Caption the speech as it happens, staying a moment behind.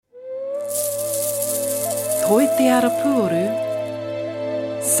Koe te ara puoru,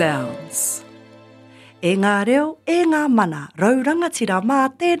 sounds. E ngā reo, e ngā mana, raurangatira mā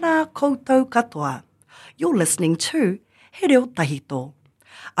tēnā koutou katoa. You're listening to He Reo Tahito,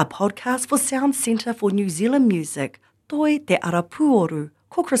 a podcast for Sound Centre for New Zealand Music, Toi te ara puoru,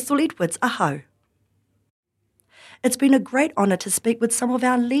 ko Crystal Edwards ahau. It's been a great honour to speak with some of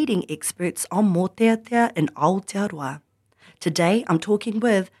our leading experts on mōteatea in Aotearoa. Today I'm talking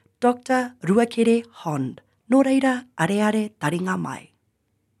with Dr. Ruakere Hond. Nō reira, are taringa mai.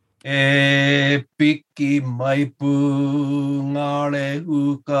 E piki mai pū ngare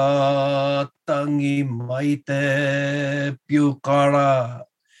uka tangi mai te piukara.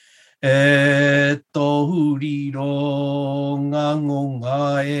 E tohuriro ngango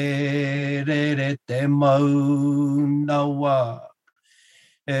ngā e rere te mau nawa.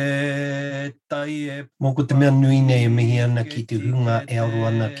 E tai e... Moko te mea nui nei e mihi ana ki te hunga e auro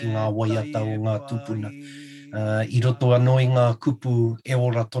ana ki ngā waiata o ngā tupuna. I roto anō i ngā kupu e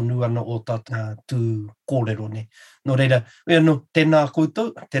ora tonu ana o tū kōrero ne. Nō reira, tēnā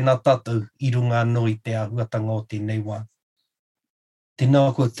koutou, tēnā tātou i runga anō i te ahuatanga o tēnei wā. Tēnā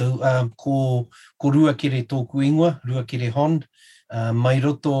koutou, ko Ruakere tōku ingoa, Ruakere Hond, mai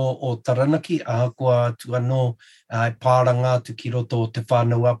roto o Taranaki, ahakoa tu anō pāranga tu ki roto o te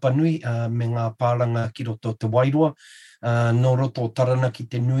whānau apanui, me ngā pāranga ki roto o te Wairoa, no roto o Taranaki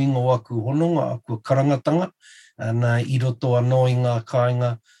te nuinga o aku hononga, aku karangatanga, i roto anō i ngā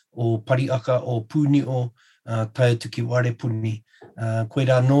kāinga o Pariaka o Pūnio, Taituki Warepuni.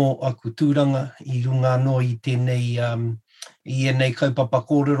 Koera anō aku tūranga i runga anō i tēnei, i enei kaupapa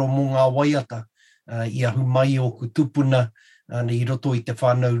kōrero mō ngā waiata, i ahu mai o ku tupuna, i roto i te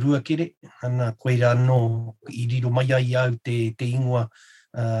whānau Ruakere, koera anō i riro mai ai au te ingoa,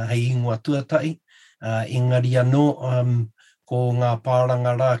 hei ingoa tuatai. Engari anō, ko ngā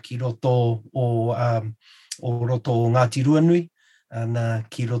pāranga rā ki roto o roto o Ngāti Ruanui,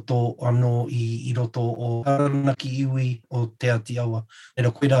 ki roto anō i roto o Taranaki iwi o Te Atiawa.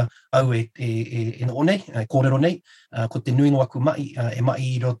 Nera koera au e no nei, kōrero nei, ko te nuingo aku mai, e mai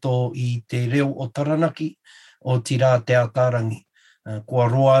i roto i te reo o Taranaki, o tira te Atarangi. Kua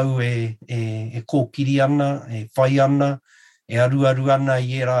roa au e kōkiri ana, e whai ana, e aru ana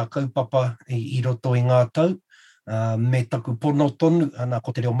i e rā kaupapa i roto i ngā tau, me taku pono tonu,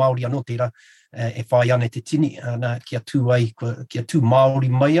 ko te reo Māori anō tērā, e whai ana te tini, kia tū Māori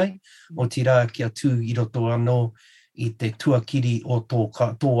mai ai, o tira kia tū i roto anō i te tuakiri o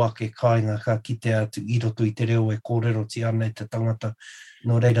tō ake kāinga, ka kite atu i roto i te reo e kōrero ti ana i te tangata.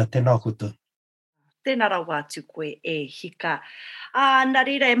 Nō reira, tēnā koutou. Tēnā rawa atu koe e hika. Nā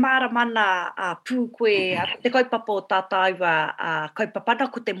reira e māramana pū koe te kaupapa o tātāua kaupapana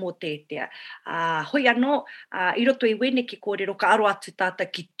ko te mōteatea. Hoi anō, i roto i wene ki kōrero ka aro atu tāta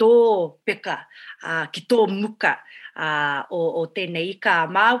ki tō peka, ki tō muka o tēnei ika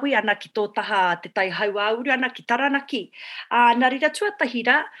Māui, ana ki tō taha te tai hauauru, ana ki Taranaki. Nā reira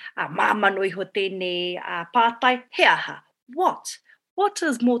tuatahira, māmano iho tēnei pātai, he aha, What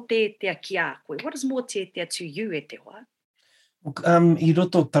is mōteatea ki a koe? What is mōteatea to you e te hoa? I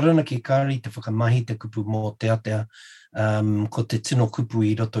roto Taranaki kāri te whakamahi te kupu mōteatea, ko te tino kupu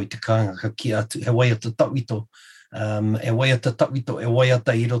i roto i te kāinga ka ki atu, he waiata tawito. E waiata tawito, e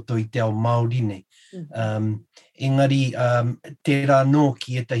waiata i roto i te ao Māori nei. Engari, tērā nō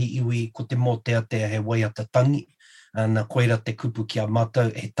ki etahi iwi ko te mōteatea he waiata tangi, na koera te kupu ki a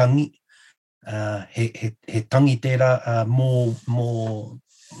mātou e tangi. He tangi tērā mō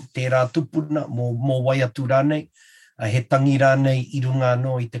tērā tupuna, mō waiatu rānei, he tangi rānei i runga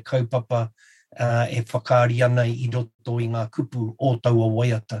anō i te kaupapa e whakaari ana i roto i ngā kupu o taua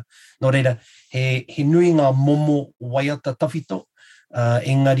waiata. Nō reira, he nui ngā momo waiata tawhito,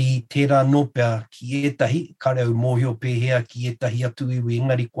 engari tērā nōpea ki etahi, kareu mōhio pēhea ki etahi atu iwi,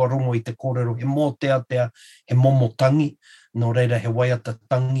 engari kua rongo i te kōrero, he mōteatea, he momo tangi, nō reira he waiata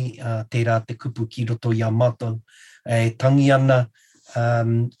tangi tērā te kupu ki roto i a mātou. E tangi ana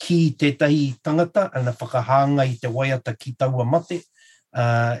ki tētahi tangata, ana whakahanga i te waiata ki taua mate.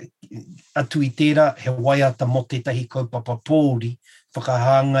 Atu i tērā he waiata mo tētahi kaupapa pōuri,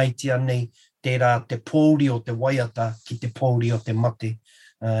 whakahanga i tia nei tērā te pōuri o te waiata ki te pōuri o te mate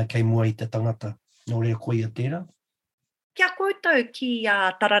kei mua i te tangata. Nō reira koia tērā. Kia koutou ki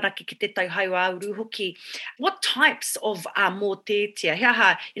Taranaki ki te tauhauauru hoki, what types of mōteatea? He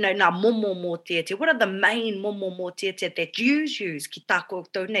aha, nā momo mōteatea. What are the main momo mōteatea that you use ki tā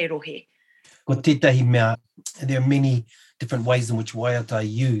koutou nei rohe? Ko tētahi mea, there are many different ways in which waiata are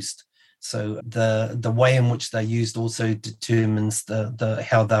used. So the way in which they're used also determines the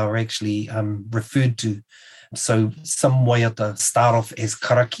how they are actually referred to. So some waiata start off as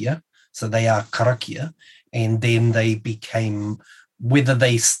karakia, so they are karakia, and then they became, whether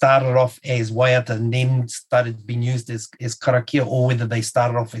they started off as waiata and then started being used as karakia, or whether they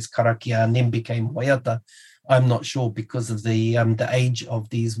started off as karakia and then became waiata, I'm not sure, because of the age of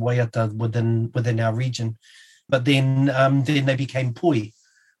these waiata within our region. But then they became poi,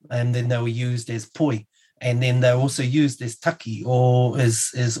 and then they were used as poi, and then they're also used as taki, or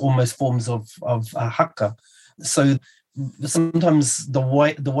as almost forms of haka. So sometimes the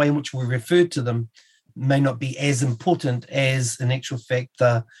way in which we refer to them may not be as important as, in actual fact,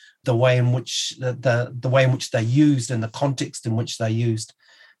 the way in which the way in which they're used and the context in which they're used.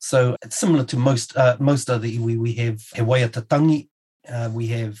 So it's similar to most of the iwi. We have he waiata tangi, we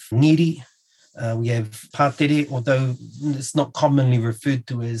have ngiri, we have pātere, although it's not commonly referred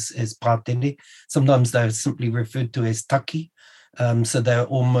to as pātere. Sometimes they're simply referred to as taki. So they're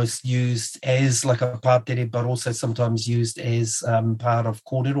almost used as like a pātere, but also sometimes used as part of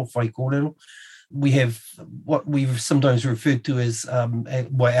kōrero, whai kōrero. We have what we've sometimes referred to as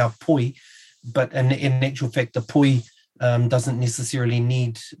our poi, but in actual fact, the poi doesn't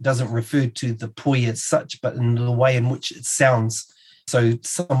refer to the poi as such, but in the way in which it sounds. So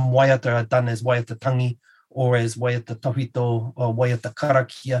some waiata are done as waiata tangi, or as waiata tawhito, or waiata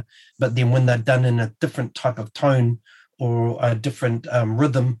karakia, but then when they're done in a different type of tone, or a different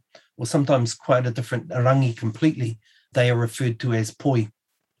rhythm, or sometimes quite a different rangi completely, they are referred to as poi.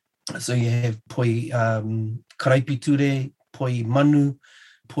 So you have poi karaipiture, poi manu,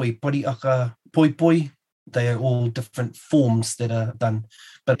 poi pariaka, poi. They are all different forms that are done.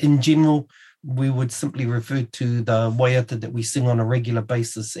 But in general, we would simply refer to the waiata that we sing on a regular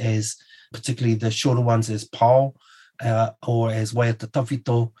basis as, particularly the shorter ones, as pao, or as waiata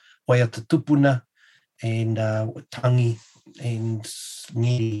tawhito, waiata tupuna, and tangi and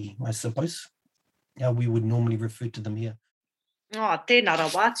ngiri, I suppose. We would normally refer to them here. Tēnā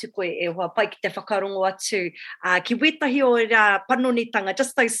rawa atu koe e hoa pai ki te whakarongo atu. Ki wetahi o rā panonitanga,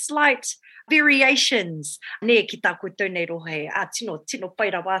 just those slight variations. Ne ki tā koutou nei rohe. Tino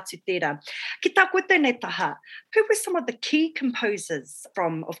pai rawa atu tērā. Ki tā koutou nei taha, who were some of the key composers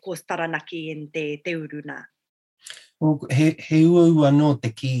from, of course, Taranaki and Te Uruna? Well, he ua anō te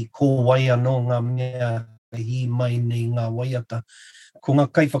ki ko wai anō ngā mea hi mai nei ngā waiata. Ko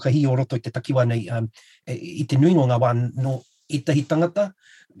ngā kai whakahi o roto i te takiwa nei, i te nui ngā wā no itahi tangata,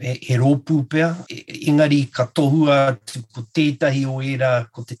 he rōpū pēr, engari ka tohua ko tētahi o era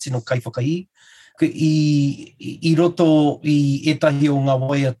ko te tino kai whakahi. I roto i etahi o ngā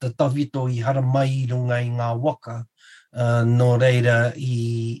waiata tawhito i hara mai I runga I ngā waka, no reira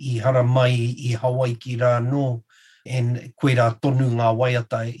I hara mai I Hawaii ki rā no, and koe rā tonu ngā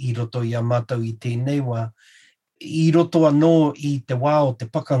waiata I roto I a mātou I tēnei wā. I roto anō I te wā o te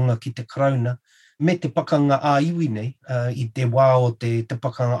pakanga ki te karauna, me te pakanga a iwi nei, I te wā o te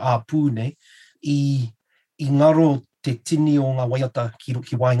pakanga a pū nei, I ngaro te tini o ngā waiata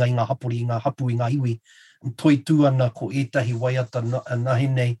ki wainga I ngā hapori, I ngā hapu I ngā iwi, toi tū ana ko etahi waiata nahi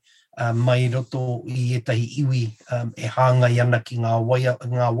nei, mai roto I etahi iwi e hāngai ana ki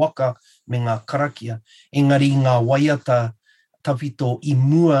ngā waka me ngā karakia. Engari ngā waiata tawhito I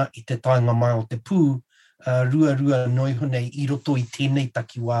mua I te taenga mai o te pū, rua noi honei I roto I tēnei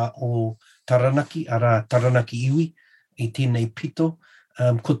takiwā o Taranaki, ara Taranaki iwi, I tēnei pito,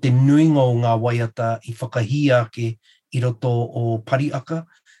 ko te nuinga o ngā waiata I whakahi ake I roto o pariaka,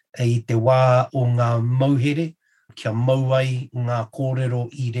 I te wā o ngā mauhere, kia mau ai ngā kōrero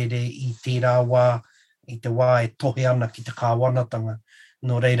I rere I tērā wā, I te wā e tohe ana ki te kāwanatanga.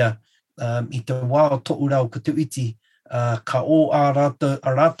 No reira, I te wā o toʻurau ka te iti, ka o a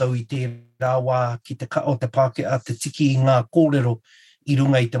rātou I tērā wā ki te ka o te Pākehā, te tiki I ngā kōrero I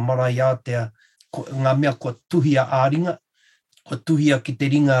runga I te marae ātea, ngā mea kua tuhia āringa, kua tuhia ki te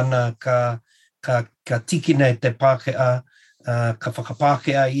ringa ana ka tikina te Pākehā, ka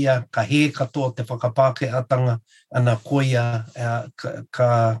whakapākehā ia, ka he katoa te whakapākehatanga, ana koia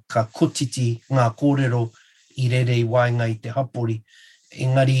ka kotiti ngā kōrero I rere I waenga I te hapori.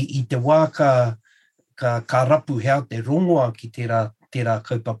 Engari I te wā ka rapu hea te rongoa ki tērā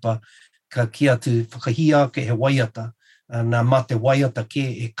kaupapa, ka ki atu whakahi ake he waiata, nā mā te waiata ke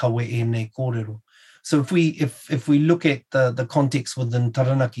e kawe e nei kōrero. So if we look at the context within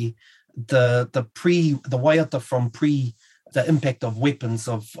Taranaki, the waiata from the impact of weapons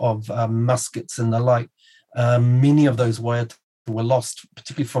of muskets and the like, many of those waiata were lost,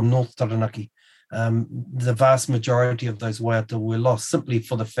 particularly from North Taranaki. The vast majority of those waiata were lost simply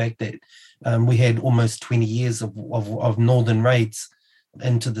for the fact that we had almost 20 years of northern raids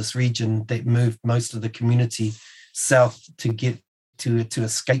into this region that moved most of the community south to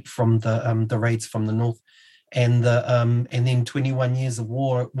escape from the raids from the north, and then 21 years of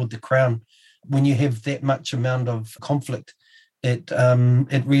war with the Crown when you have that much amount of conflict, it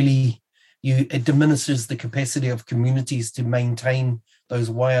really it diminishes the capacity of communities to maintain those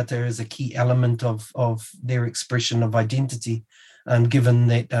waiata as a key element of their expression of identity. Given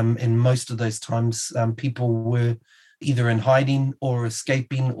that in most of those times, people were either in hiding or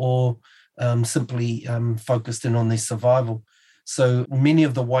escaping or simply focused in on their survival. So many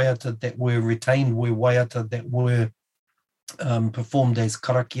of the waiata that were retained were waiata that were performed as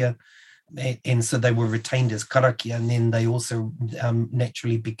karakia, and so they were retained as karakia, and then they also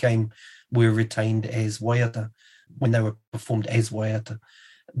naturally were retained as waiata when they were performed as waiata.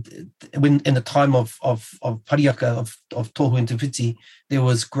 When in the time of Pariaka of Tohu and Te Whiti, there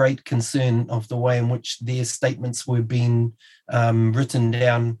was great concern of the way in which their statements were being written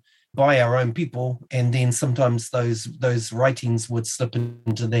down by our own people, and then sometimes those writings would slip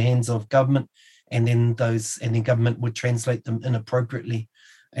into the hands of government, and then government would translate them inappropriately.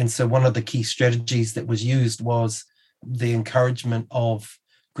 And so one of the key strategies that was used was the encouragement of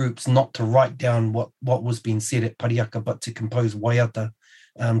groups not to write down what was being said at Pariaka, but to compose waiata,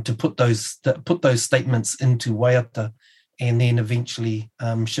 to put those statements into waiata, and then eventually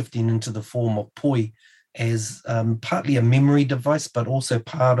shifting into the form of poi as partly a memory device, but also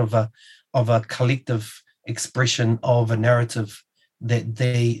part of a collective expression of a narrative that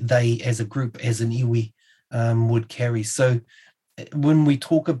they as a group, as an iwi, would carry. So when we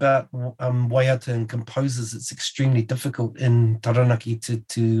talk about waiata and composers, it's extremely difficult in Taranaki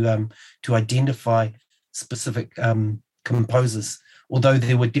to identify specific composers, although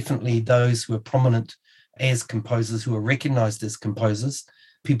there were definitely those who were prominent as composers, who were recognized as composers,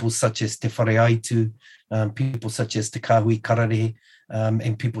 people such as Te Whareaitu, people such as Te Kahui Karare,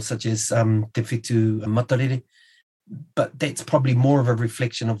 and people such as Te Whetū Matarere. But that's probably more of a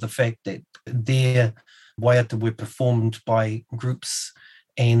reflection of the fact that their waiata were performed by groups,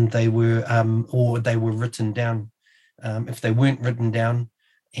 and they were written down. If they weren't written down,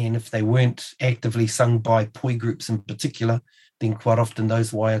 and if they weren't actively sung by poi groups in particular, then quite often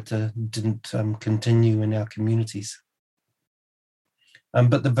those waiata didn't continue in our communities.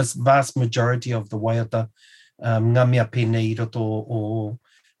 But the vast majority of the waiata, ngā mea pēnei roto o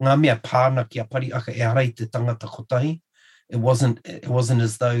ngā mea pāna ki a Pariaka e arei te tangata kotahi. It wasn't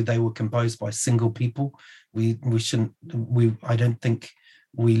as though they were composed by single people. I don't think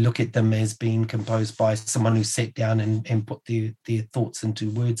we look at them as being composed by someone who sat down and put their thoughts into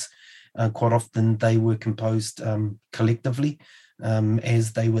words. Quite often they were composed collectively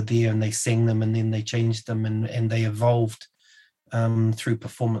as they were there, and they sang them, and then they changed them, and they evolved through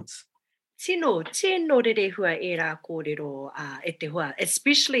performance. Tino rere hua e rā kōrero e te hua,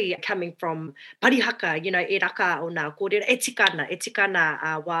 especially coming from Parihaka, e raka o nā kōrero, e tikana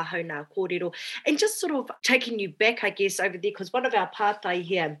wāhau nā kōrero. And just sort of taking you back, I guess, over there, because one of our pātai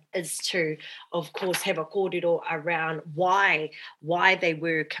here is to, of course, have a kōrero around why they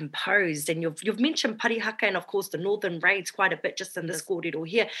were composed. And you've mentioned Parihaka and, of course, the Northern Raids quite a bit just in this kōrero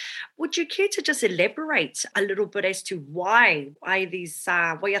here. Would you care to just elaborate a little bit as to why these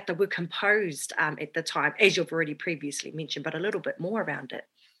waiata were composed at the time, as you've already previously mentioned, but a little bit more around it?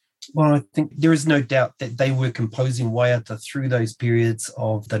 Well, I think there is no doubt that they were composing waiata through those periods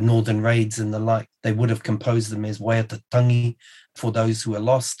of the Northern Raids and the like. They would have composed them as waiata tangi for those who are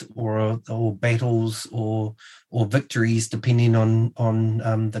lost, or battles, or victories, depending on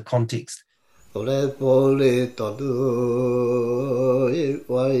the context. Ore pole tonu I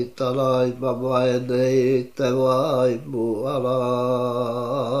wai tarai mamae nei te wai muara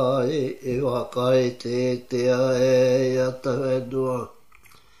I wakai te e ata whenua.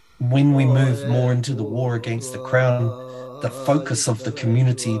 When we move more into the war against the Crown, the focus of the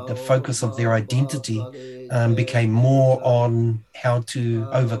community, the focus of their identity became more on how to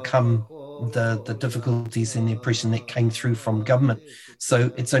overcome the difficulties and the oppression that came through from government.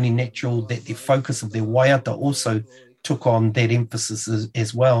 So it's only natural that the focus of their waiata also took on that emphasis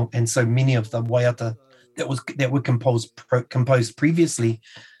as well. And so many of the waiata that were composed previously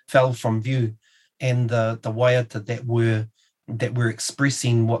fell from view, and the waiata that were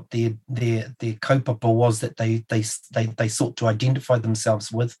expressing what their kaupapa was that they sought to identify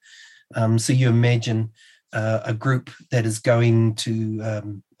themselves with. So you imagine a group that is going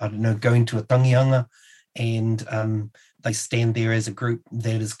to a tangihanga, and they stand there as a group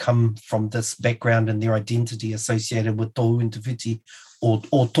that has come from this background and their identity associated with tohu and te whiti, or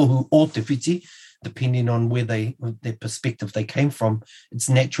tohu or te whiti, depending on where their perspective they came from. It's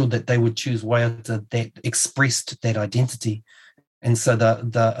natural that they would choose waiata that expressed that identity. And so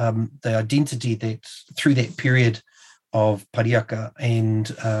the identity that through that period of Pariaka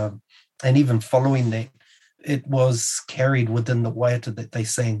and even following that, it was carried within the waiata that they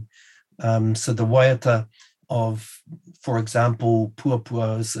sang. So the waiata of, for example,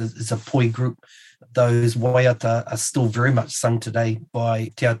 Puapua is a poi group. Those waiata are still very much sung today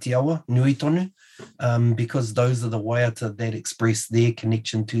by Te Atiawa, Nui Tonu, because those are the waiata that express their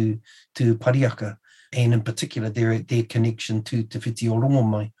connection to Pariaka, and in particular their connection to Te Whiti o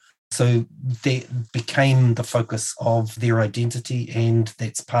Rongomai. So that became the focus of their identity, and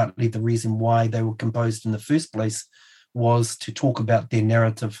that's partly the reason why they were composed in the first place, was to talk about their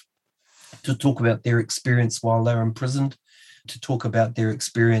narrative, to talk about their experience while they were imprisoned, to talk about their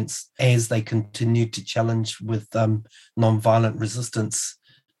experience as they continued to challenge with non-violent resistance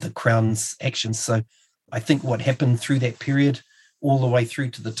the Crown's actions. So I think what happened through that period, all the way through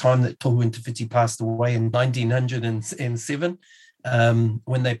to the time that Tohu and Te Whiti passed away in 1907,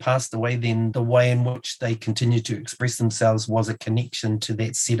 when they passed away, then the way in which they continued to express themselves was a connection to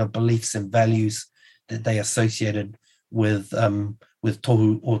that set of beliefs and values that they associated with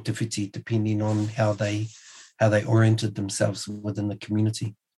Tohu or Te Whiti, depending on how they oriented themselves within the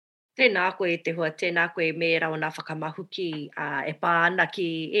community. Tēnā koe te hua, tēnā koe me rao nā whakamahuki e pā ana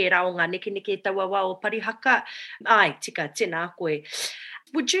ki e rao ngā nekeneke tauawa o Parihaka. Ai, tika, tēnā koe.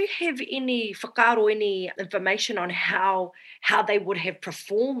 Would you have any whakaaro, any information on how they would have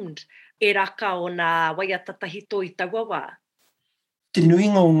performed e raka o nā waiata tahito I tauawa? Te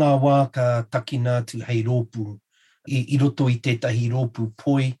nuinga o ngā wā ka takina tu hei rōpū. I roto I tētahi rōpū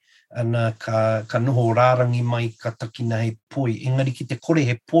poi, ana ka noho rārangi mai ka takina hei poi. Engari ki te kore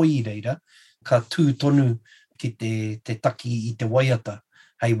he poi reira, ka tū tonu ki te taki I te waiata,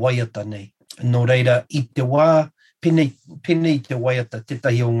 hei waiata nei. Nō reira, I te wā, penei te waiata,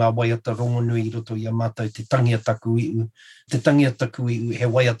 tētahi o ngā waiata rongonui I roto I a mātou, te tangia taku iu. Te tangia taku iu he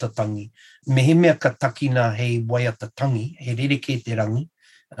waiata tangi. Me he mea ka takina hei waiata tangi, he rereke te rangi,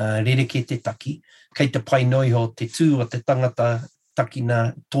 rereke te taki, kei te pai noiho te tū o te tangata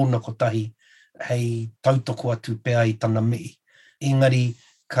takina tōna kotahi hei tautoko atu pēa I tana mei. Engari,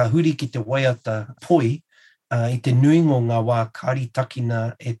 ka huri ki te waiata poi, I te nuingo ngā wā kāri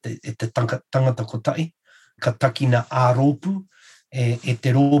takina e te tangata kotahi, ka takina ā-rōpū, e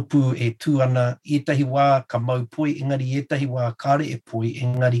te rōpū e tū ana etahi wā ka mau poi, engari etahi wā kāre e poi,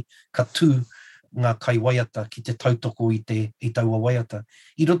 engari ka tū ngā kai waiata ki te tautoko I taua waiata.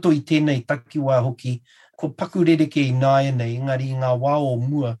 I roto I tēnei takiwā hoki, ko paku rereke I nāia nei, engari ngā wā o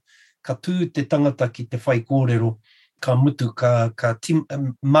mua, ka tū te tangata ki te whai kōrero, ka mutu,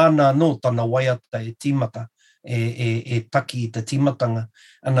 mana no tana waiata e tīmata, e taki I te tīmatanga.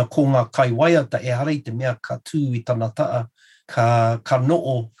 Ana ko ngā kai waiata e hara I te mea ka tū I tana taa, ka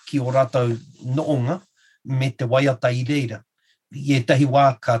noo ki o rātou noonga me te waiata I reira. I etahi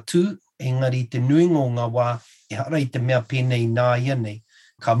wā ka tū, engari te nuingo ngā wā e hara I te mea pēnei nāia nei.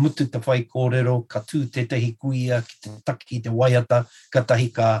 Ka mutu te whai kōrero, ka tū tētahi kuia ki te taki ki te waiata, ka tahi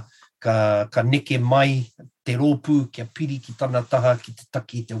ka neke mai te rōpū, kia piri ki tana taha ki te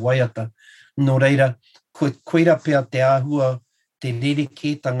taki te waiata. Nō reira, koira pēa te āhua, te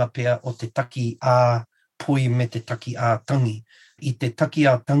rerekētanga pēa o te taki ā poi me te taki ā tangi. I te taki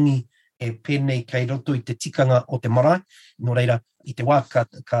ā tangi e pēnei kei roto I te tikanga o te marae. Nō reira, I te wā ka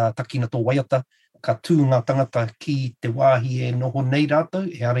takina tō waiata, ka tū ngā tangata ki te wāhi e noho nei rātou,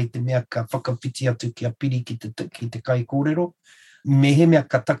 e ara I te mea ka whakawhiti atu kia piri ki te kai kōrero. Me he mea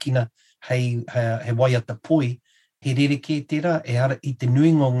ka takina hei waiata poi, he rereke tērā, e ara I te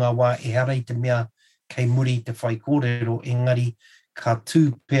nuingo ngā wā, e ara I te mea kei muri I te whai kōrero, engari ka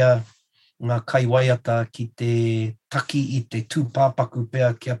tū pēa ngā kai waiata ki te taki I te tūpāpaku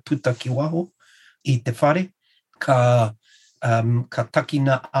pēa kia puta ki waho I te whare, ka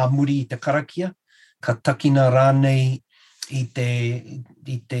takina a muri I te karakia, ka takina rānei I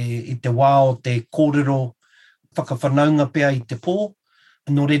te wā o te kōrero whakawhanaunga pēa I te pō.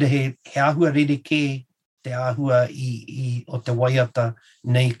 Nō reira he āhua rereke, te āhua o te waiata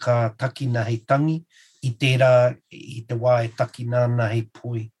nei ka takina hei tangi, I tērā I te wā e takina ana hei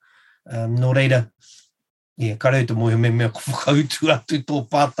poi. Nō reira, ka rau te mohe me mea ko whakautu atu tō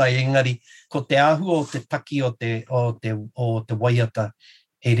pātai, engari, ko te āhua o te taki o te waiata,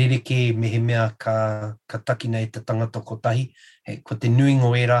 he rereke me he mea ka takina E te tangata kotahi, ko te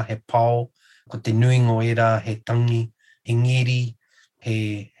nuingo era he pao, ko te nuingo era he tangi, he ngeri,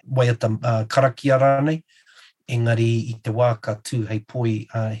 he waiata karakia rānei, engari I te wā ka tū hei poi,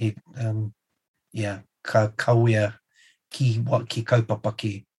 ka kauea ki kaupapa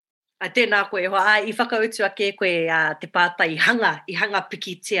ke. Tēnā koe, hoa, I whakautu ake koe te pātai I hanga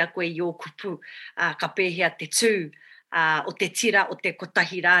pikitia koe I o kupu, ka pēhea te tū, o te tira o te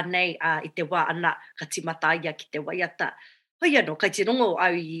kotahi rānei I te wā ana ka timata ia ki te waiata. Hoi anō, kai te rongo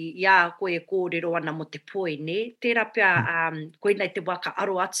au i a koe kōrero ana mo te poi, ne? Tērā pia, koe nei te waka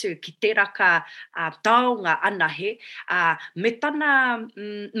aro atu ki tērā ka taonga ana he, me tana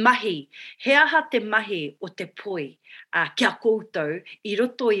mahi, he aha te mahi o te poi kia koutou i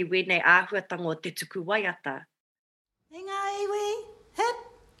roto i wēnei āhuatanga o te tuku waiata. E ngā iwi, hep,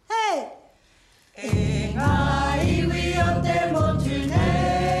 hei! E ngā iwi o te motu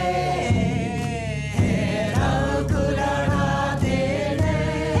nei, he rau kurara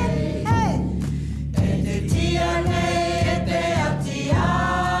tēnei, hei, hei! E te tia nei e te ati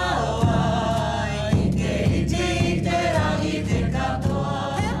awa, i te iti i te rangi te katoa,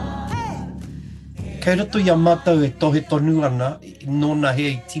 hei! Kei roto i a mātou e tohe tonu ana, nōna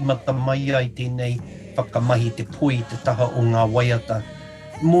he i timata mai ai tēnei whakamahi te poi te taha o ngā waiata.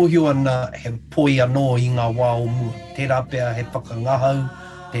 Mōhio ana he poi anō i ngā wā o mua. Tērā pēr he whakangahau,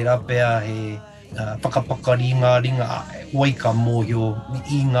 tērā pēr he whakapakari ngā ringa, waika mōhio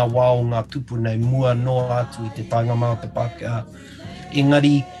i ngā wā o ngā tupu nei mua noa atu i te tainga mā te Pākehā.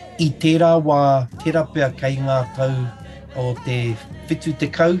 Engari, i tērā wā, tērā pēr kei ngā tau o te whitu te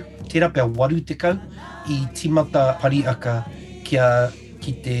kau, tērā pēr waru te kau, i timata pariaka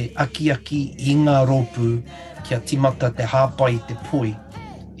ki te aki i ngā rōpū, kia timata te hāpai te poi.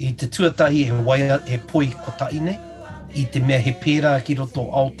 I te tuatahi he poi kotai nei, i te mea he pērā ki roto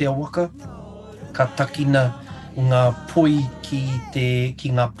Aotearoa, ka takina ngā poi ki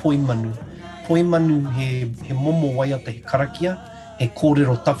ngā poi manu. Poi manu he momo waiata he karakia, he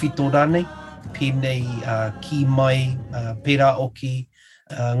kōrero tawhito rānei, pēnei ki mai, pērā oki,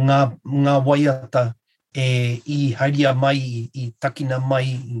 ngā waiata i haria mai, i takina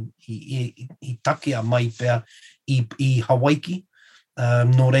mai, i takea mai pēr i Hawaiki.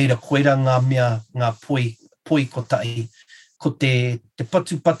 Nō reira koera ngā poi kotai, ko te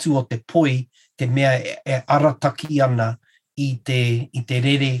patu o te poi, te mea e arataki ana i te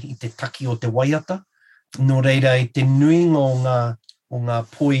rere, i te taki o te waiata. Nō reira i te nuinga o ngā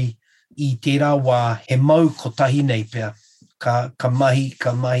poi i tērā wā he mau kotahi nei pēr, ka mahi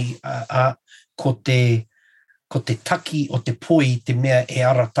ko te taki o te poi, te mea e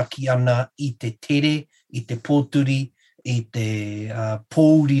arataki ana i te tere, i te pōturi, i te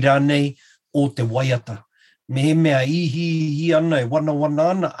pōuri rānei o te waiata. Me he mea ihi ana e wana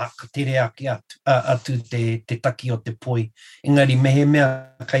ana, ka tere ake atu te taki o te poi. Engari, me he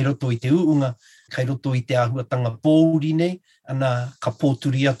mea kai roto i te uunga, kai roto i te āhuatanga pōuri nei, ana ka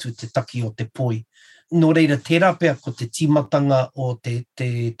pōturi atu te taki o te poi. Nō reira, tērā pēr ko te timatanga o te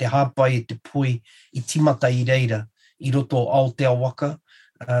hāpai e te poi i timata i reira, i roto Aotearoa,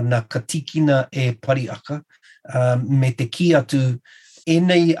 na ka tikina e pariaka, me te ki atu,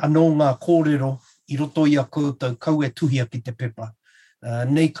 enei anō ngā kōrero i roto i a koutou kau e tuhia ki te pepa.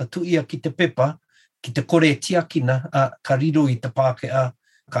 Nei ka tuhia ki te pepa, ki te kore tiakina, ka riro i te Pākehā,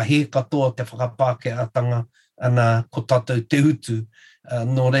 ka he katoa te whakapākehatanga, ana ko tātou te utu.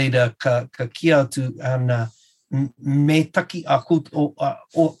 Nō reira, ka ki atu ana me taki a koutou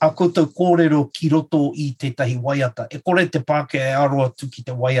kōrero ki roto i tētahi waiata. E kore te Pākehā e aroa tu ki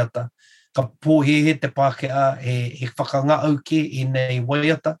te waiata. Ka pōhehe te Pākehā he whakangau ke e nei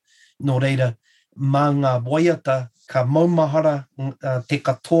waiata. Nō reira, mā ngā waiata, ka maumahara te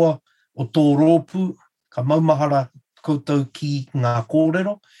katoa o tō rōpū, ka maumahara koutou ki ngā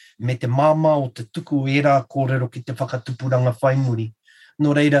kōrero, me te māma o te tuku e rā kōrero ki te whakatupuranga whaimuri.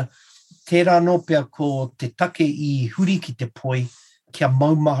 Nō reira, tērā nō pēr ko te take i huri ki te poi, kia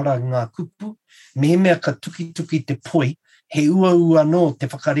maumahara ngā kupu, me mea ka tuki te poi, he ua no te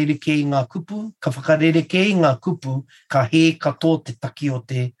whakarereke i ngā kupu, ka whakarereke i ngā kupu, ka he katoa te taki o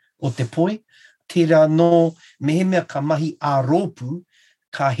te poi. Tērā no, me he mea ka mahi a rōpū,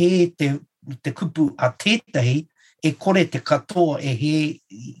 ka he te kupu a tētahi, e kore te katoa e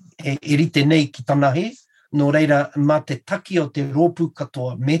rite nei ki tana he. Nō reira, mā te taki o te rōpū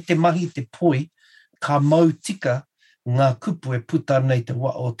katoa, me te mahi te poi, ka mau tika ngā kupu e puta nei te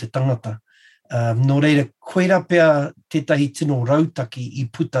wā o te tangata. Nō reira, koera pēr tētahi tino rautaki i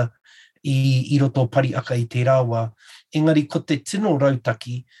puta i roto pariaka i te rāwā. Engari, ko te tino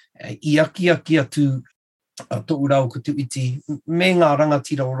rautaki, i aki atu tō urau ko te iti, me ngā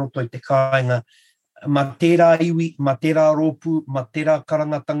rangatira o roto i te kāinga, ma tērā iwi, ma tērā rōpū, ma tērā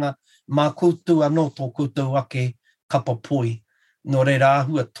karangatanga, mā koutou anō tō koutou ake kapa poi. Nō reira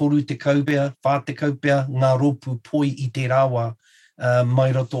āhua toru te kaupea, whā te kaupea, ngā rōpū poi i te rāwā,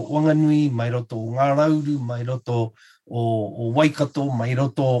 mai roto o Wanganui, mai roto o Ngārauru, mai roto o Waikato, mai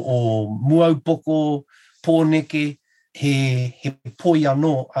roto o Muaupoko, Pōneke, he poi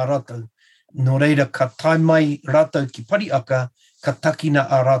anō a rātou. Nō reira, ka tai mai rātou ki pariaka, ka takina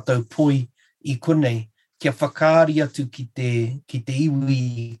a rātou poi i konei, kia whakaari atu ki te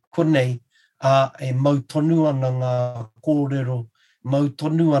iwi konei, e mau tonu ana ngā kōrero, mau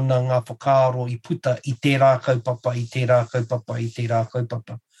tonu ana ngā whakaaro i puta i tērā kaupapa, i tērā kaupapa, i tērā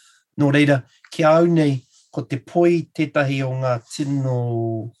kaupapa. Nō reira, kia au nei, ko te poi tētahi o ngā tino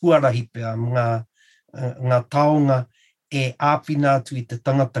huarahi pia, ngā taonga e āpina atu i te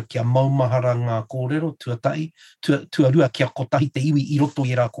tangata kia maumahara ngā kōrero, tuarua kia kotahi te iwi i roto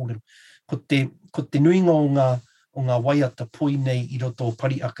i rā kōrero. Ko te nuinga o ngā waiata poi nei i roto o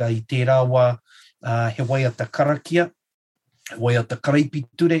pariaka i tērā wā, he waiata karakia, he waiata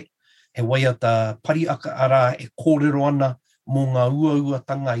karaipiture, he waiata pariaka ara e kōrero ana mō ngā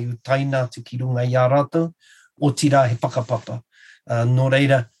uauatanga i utaina atu ki runga i a rātou, o tira he whakapapa. Nō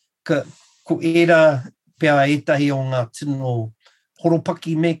reira, ko era pea etahi o ngā tino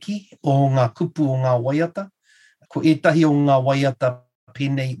horopaki meki o ngā kupu o ngā waiata, ko etahi o ngā waiata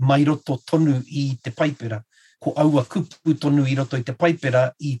pēnei mai roto tonu i te paipera, ko aua kupu tonu i roto i te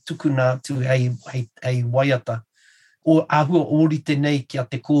paipera i tukuna atu hei waiata. O ahua ōrite nei kia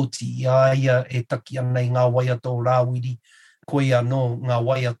te kōti, ia e taki ana i ngā waiata o Rāwiri, ko ia no ngā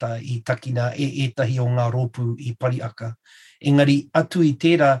waiata i takina etahi o ngā rōpu i pariaka. Engari, atu i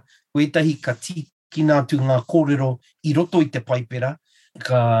tērā, ko etahi ka tikina atu ngā kōrero i roto i te paipera,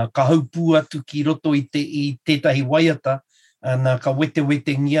 ka haupū atu ki roto i tētahi waiata, nā ka wete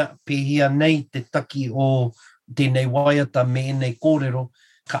ngia pēhia nei te taki o tēnei waiata me enei kōrero,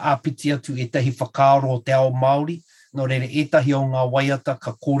 ka āpiti atu etahi whakaaro o te ao Māori. Nō reira, etahi o ngā waiata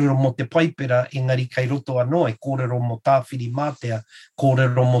ka kōrero mo te paipera, engari kei roto anō e kōrero mo tāwhiri mātea,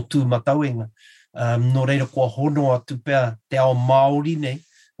 kōrero mo tūmatauenga. Nō reira, kua hono atu pēr te ao Māori nei,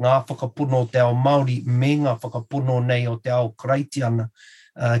 ngā whakapono o te ao Māori, me ngā whakapono nei o te ao Karaitiana,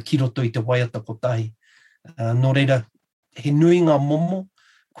 ki roto i te waiata kotahi. Nō reira, he nui ngā momo,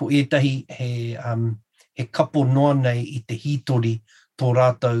 ko etahi he kapo noa nei i te hitori tō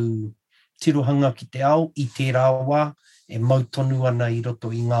rātou tirohanga ki te ao, i tērā wā, e mautonu ana i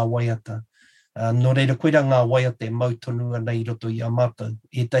roto i ngā waiata. Nō reira, koera ngā waiata e mautonu ana i roto i a mātou.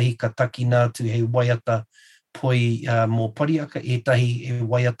 Etahi ka takina atu he waiata poi mō pariaka, etahi he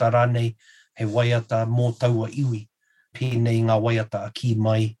waiata rānei, he waiata mō taua iwi. Pēnei ngā waiata a ki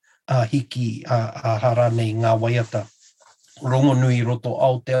mai, a hiki, a harānei ngā waiata. Rongonui roto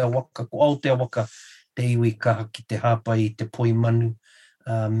Aotearoa, ko Aotearoa te iwi kaha ki te hāpai i te poi manu,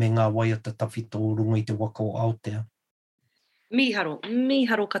 me ngā waiata tawhito o runga i te waka o Aotea.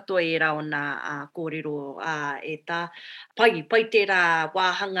 Miharo katoa e rā o nā kōrero e tā. Pai tērā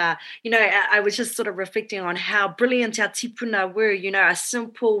wāhanga. You know, I was just sort of reflecting on how brilliant our tipuna were, you know, a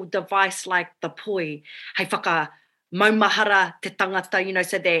simple device like the poi. Hei whaka maumahara te tangata, you know,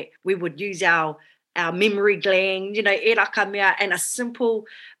 so that we would use our memory gland, you know, e raka mea, and a simple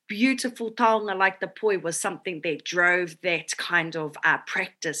beautiful taonga like the poi was something that drove that kind of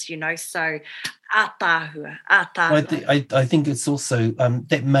practice, you know, so ātāhua. I think it's also,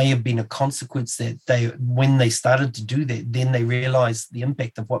 that may have been a consequence that when they started to do that, then they realised the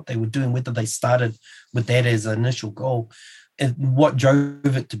impact of what they were doing, whether they started with that as an initial goal. And what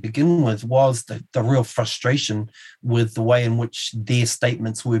drove it to begin with was the real frustration with the way in which their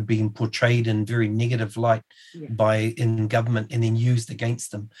statements were being portrayed in very negative light in government and then used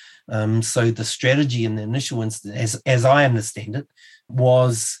against them. So the strategy in the initial instance, as I understand it,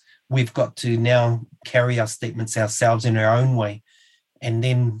 was we've got to now carry our statements ourselves in our own way. And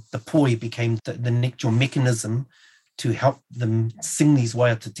then the poi became the natural mechanism to help them sing these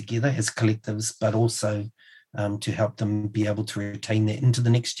waiata together as collectives, but also to help them be able to retain that into the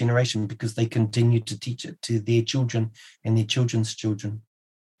next generation, because they continue to teach it to their children and their children's children.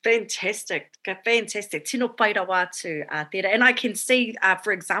 Fantastic. Tino pai rawa atu tērā. And I can see,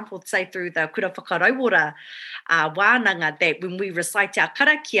 for example, say through the kura whakarauora wānanga, that when we recite our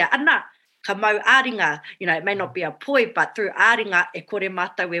karakia, ana, ka mau āringa, you know, it may not be a poi, but through āringa, e kore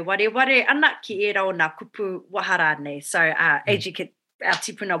mātou e ware, ana ki e rao nā kupu wahara nei. So as you can, our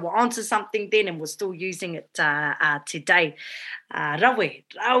tipuna will answer something then, and we're still using it today. Rawe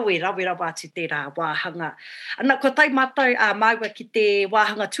atu tērā wāhanga. Ana, ko tai mātou maiwa ki te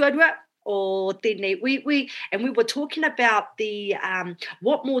wāhanga tuarua o tēnei we were talking about the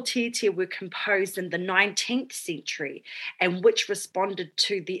what mōtete were composed in the 19th century and which responded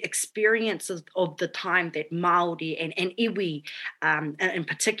to the experiences of the time that Māori and iwi, in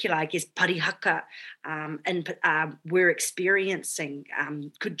particular, I guess, parihaka, were experiencing.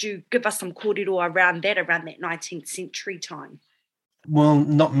 Could you give us some kōrero around that 19th century time? Well,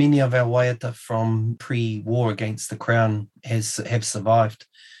 not many of our waiata from pre-war against the Crown have survived.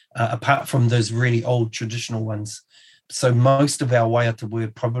 Apart from those really old traditional ones. So most of our waiata were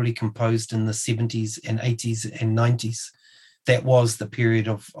probably composed in the 70s and 80s and 90s. That was the period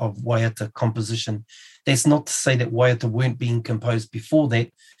of waiata composition. That's not to say that waiata weren't being composed before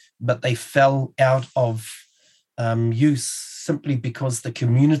that, but they fell out of use simply because the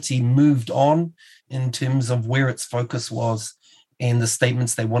community moved on in terms of where its focus was, and the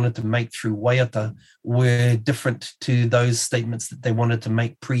statements they wanted to make through waiata were different to those statements that they wanted to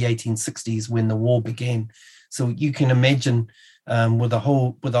make pre-1860s when the war began. So you can imagine with a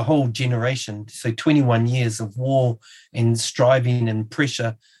whole generation, so 21 years of war and striving and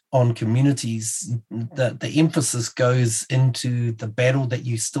pressure on communities, the emphasis goes into the battle that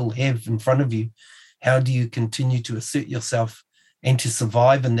you still have in front of you. How do you continue to assert yourself and to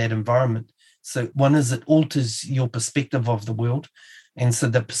survive in that environment? So one is it alters your perspective of the world. And so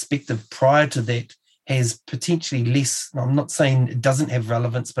the perspective prior to that has potentially less, I'm not saying it doesn't have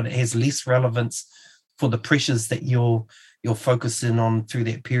relevance, but it has less relevance for the pressures that you're focusing on through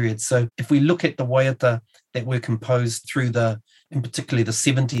that period. So if we look at the waiata that were composed through in particularly the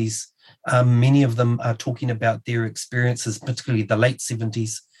 70s, many of them are talking about their experiences, particularly the late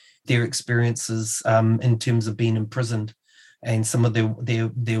 70s, their experiences in terms of being imprisoned. And some of their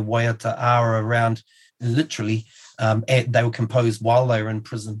waiata are around literally, they were composed while they were in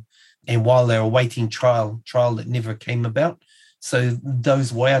prison and while they were awaiting trial that never came about. So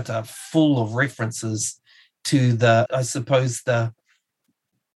those waiata are full of references to the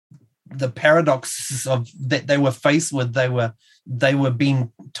paradoxes of that they were faced with. They were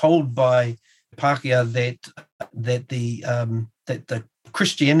being told by Pākehā that the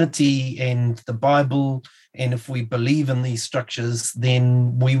Christianity and the Bible, and if we believe in these structures,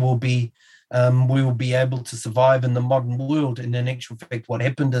 then we will be able to survive in the modern world. And in actual fact, what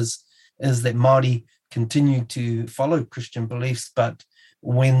happened is that Māori continued to follow Christian beliefs, but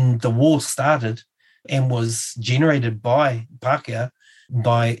when the war started and was generated by Pākehā,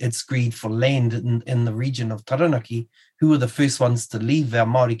 by its greed for land in the region of Taranaki, who were the first ones to leave our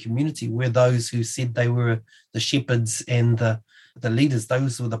Māori community were those who said they were the shepherds and the leaders.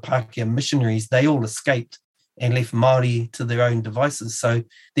 Those were the Pākehā missionaries. They all escaped and left Māori to their own devices. So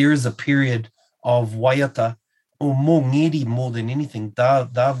there is a period of waiata, or more ngeri more than anything. They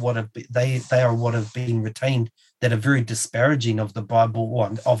are what have been retained, that are very disparaging of the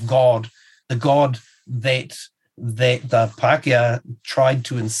Bible, of God, the God that the Pākehā tried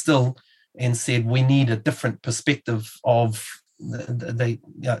to instill and said we need a different perspective of. They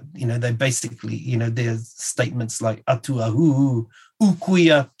basically, there's statements like atuahu,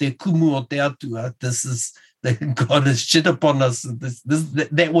 ukuia te kumu o te atua. This is that God has shit upon us.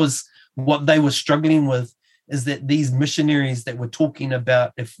 That was what they were struggling with, is that these missionaries that were talking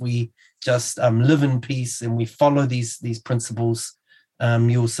about if we just live in peace and we follow these principles,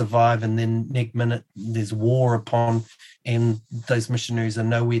 you'll survive. And then next minute there's war upon, and those missionaries are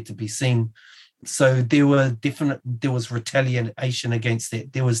nowhere to be seen. So there was retaliation against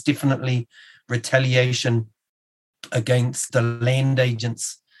that. There was definitely retaliation against the land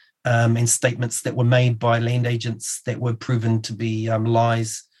agents and statements that were made by land agents that were proven to be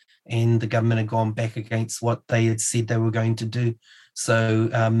lies, and the government had gone back against what they had said they were going to do. So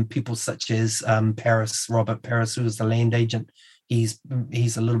people such as Robert Paris, who was the land agent, he's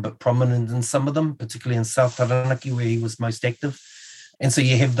a little bit prominent in some of them, particularly in South Taranaki where he was most active. And so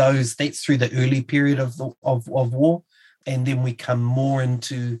you have those, that's through the early period of war. And then we come more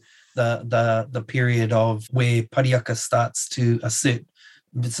into the period of where Pariaka starts to assert.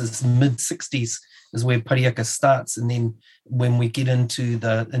 This is mid-60s is where Pariaka starts. And then when we get into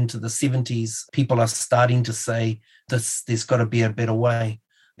the 70s, people are starting to say there's got to be a better way.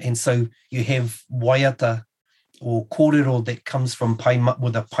 And so you have waiata or kōrero that comes from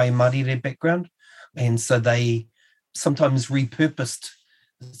with a Pai Marire background. And so they sometimes repurposed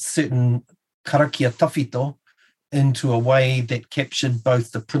certain karakia tawhito into a way that captured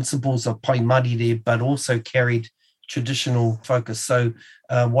both the principles of Pai Marire, but also carried traditional focus. So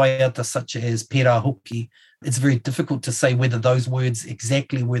waiata such as pērā hoki, it's very difficult to say whether those words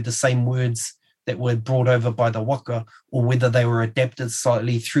exactly were the same words that were brought over by the waka, or whether they were adapted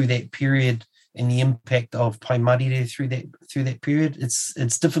slightly through that period and the impact of Pai Marire through that period.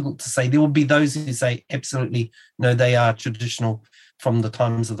 It's difficult to say. There will be those who say absolutely no, they are traditional from the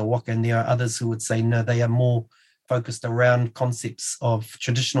times of the waka, and there are others who would say no, they are more focused around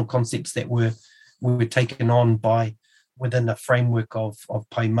traditional concepts that were taken on by within a framework of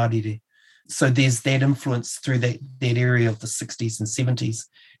Pai Marire. So there's that influence through that area of the 60s and 70s,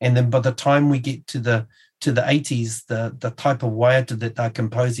 and then by the time we get to the 80s, the type of waiata that they're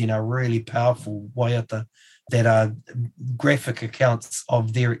composing are really powerful waiata that are graphic accounts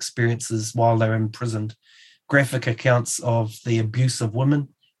of their experiences while they're imprisoned, graphic accounts of the abuse of women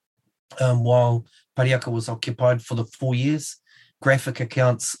while Pariaka was occupied for the 4 years, graphic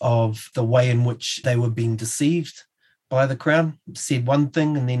accounts of the way in which they were being deceived by the Crown, said one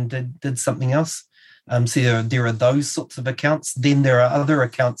thing and then did something else. So there are those sorts of accounts. Then there are other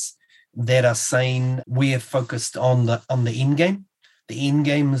accounts that are saying we're focused on the end game. The end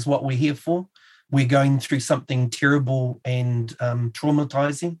game is what we're here for. We're going through something terrible and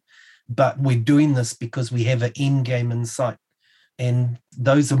traumatizing, but we're doing this because we have an end game in sight. And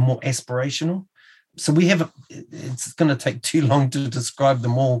those are more aspirational. So it's going to take too long to describe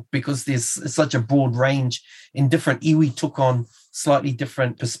them all because there's such a broad range, and different iwi took on slightly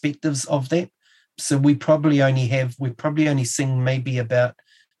different perspectives of that. So we probably only sing maybe about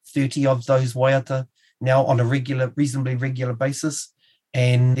 30 of those waiata now on a reasonably regular basis.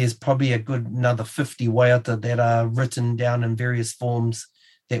 And there's probably a good another 50 waiata that are written down in various forms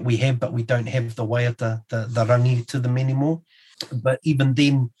that we have, but we don't have the waiata, the rangi to them anymore. But even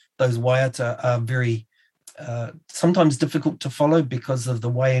then, those waiata are very sometimes difficult to follow because of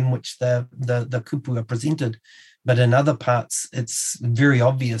the way in which the kupu are presented. But in other parts, it's very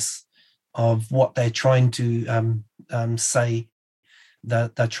obvious of what they're trying to say.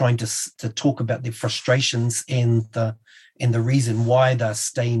 They're trying to talk about their frustrations and the reason why they're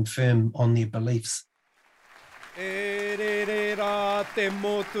staying firm on their beliefs. E re re rā te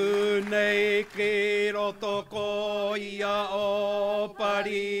motu nei ki roto ko ia o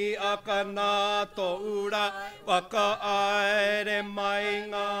pari akana to ura waka aere mai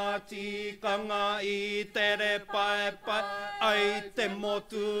ngā tikanga I tere pai pai ai te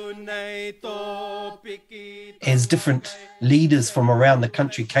motu nei to piki. As different leaders from around the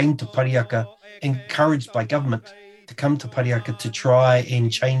country came to Pariaka, encouraged by government, to come to Pariaka to try and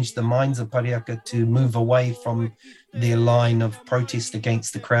change the minds of Pariaka to move away from their line of protest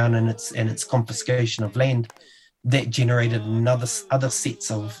against the Crown and its confiscation of land. That generated other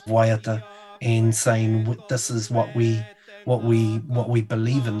sets of waiata and saying this is what we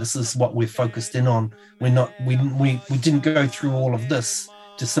believe in. This is what we're focused in on. We didn't go through all of this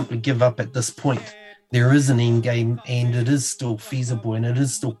to simply give up at this point. There is an end game, and it is still feasible, and it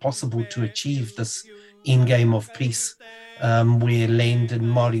is still possible to achieve this end game of peace, where land and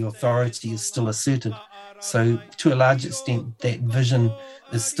Māori authority is still asserted. So to a large extent, that vision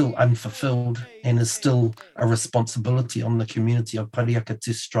is still unfulfilled and is still a responsibility on the community of Pariaka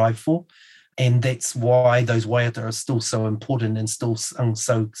to strive for. And that's why those waiata are still so important and still sung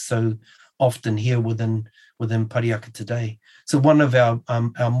so often here within Pariaka today. So one of our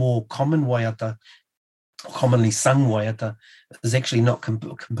more common waiata, commonly sung waiata, is actually not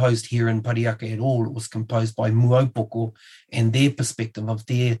composed here in Pariaka at all. It was composed by Muaupoko and their perspective of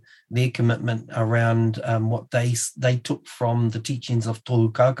their commitment around what they took from the teachings of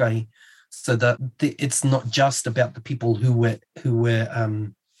Tohu Kākahi. So that it's not just about the people who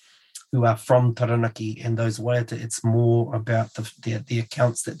are from Taranaki and those waiata. It's more about the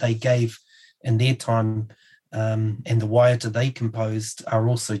accounts that they gave in their time. And the waiata they composed are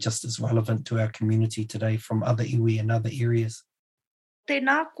also just as relevant to our community today from other iwi and other areas.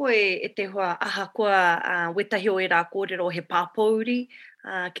 Tēnā koe e te hoa aha koa wetahi o e rā kōrero he pāpauri,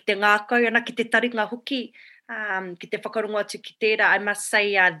 ki te ngākau ana ki te taringa hoki, ki te whakarongo atu ki tērā. I must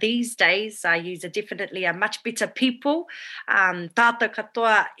say these days yous are definitely a much better people. Tātou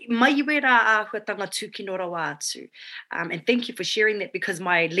katoa, mai iwe rā āhuatanga tūkino rawa atu. And thank you for sharing that, because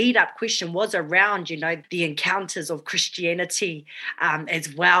my lead-up question was around, the encounters of Christianity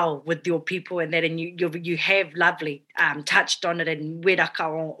as well with your people and that, and you have lovely touched on it and weraka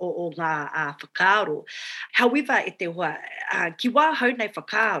o ngā whakaaro. However, e te hoa, ki wā hau nei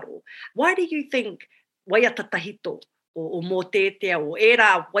whakaaro, why do you think waiata tahito or mō tētea o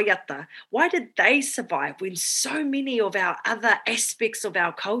era waiata, why did they survive when so many of our other aspects of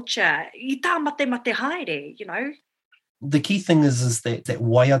our culture, I tā mate haere, The key thing is that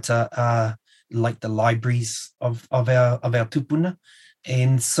waiata are like the libraries of our tupuna.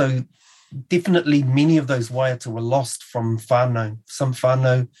 And so definitely many of those waiata were lost from whānau. Some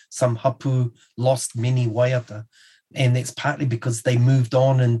whānau, some hapu lost many waiata. And that's partly because they moved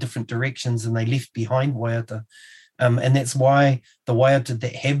on in different directions and they left behind waiata. And that's why the waiata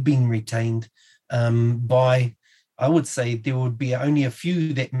that have been retained I would say there would be only a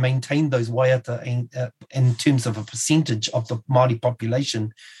few that maintained those waiata in terms of a percentage of the Māori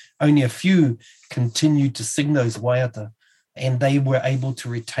population. Only a few continued to sing those waiata, and they were able to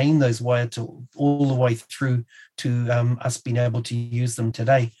retain those waiata all the way through to us being able to use them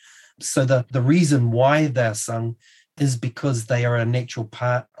today. So the reason why they're sung is because they are a natural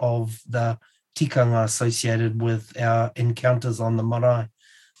part of the tikanga associated with our encounters on the marae.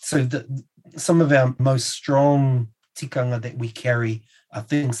 So some of our most strong tikanga that we carry are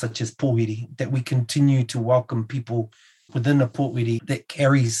things such as pōwiri, that we continue to welcome people within a pōwiri that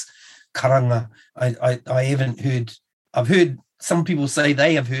carries karanga. I haven't heard, I've heard some people say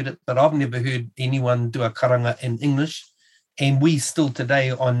they have heard it, but I've never heard anyone do a karanga in English. And we still today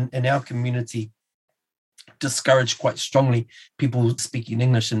in our community discourage quite strongly people speaking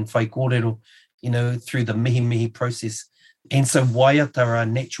English in whai kōrero, through the mihi process. And so waiata are a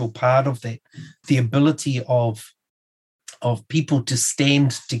natural part of that. The ability of people to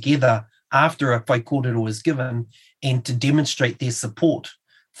stand together after a whai kōrero is given and to demonstrate their support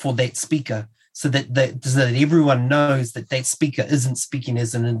for that speaker, so that everyone knows that speaker isn't speaking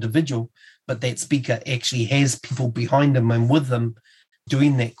as an individual, but that speaker actually has people behind them and with them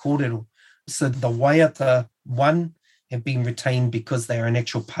doing that kōrero. So the waiata, one, have been retained because they are an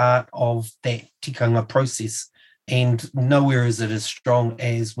actual part of that tikanga process, and nowhere is it as strong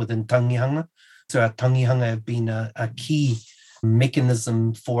as within tangihanga. So our tangihanga have been a key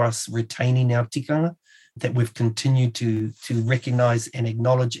mechanism for us retaining our tikanga, that we've continued to recognise and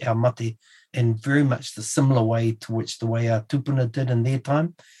acknowledge our mate in very much the similar way to which the way our tupuna did in their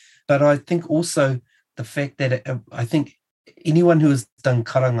time. But I think also the fact that I think anyone who has done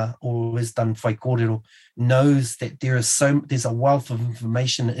karanga or has done whai kōrero knows that there's a wealth of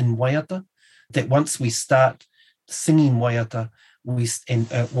information in waiata, that once we start singing waiata,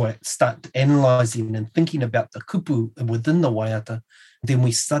 or start analysing and thinking about the kupu within the waiata, then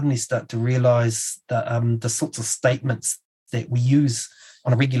we suddenly start to realise the sorts of statements that we use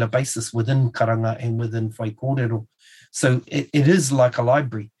on a regular basis within karanga and within whai kōrero. So it is like a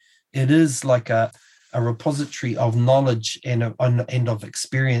library. It is like a repository of knowledge and of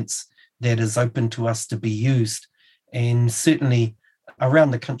experience that is open to us to be used. And certainly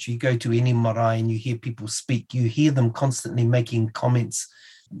around the country, you go to any marae and you hear people speak, you hear them constantly making comments.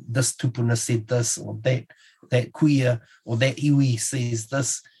 This tupuna said this, or that kuia or that iwi says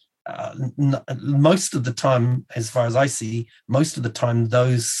this. Most of the time, as far as I see, most of the time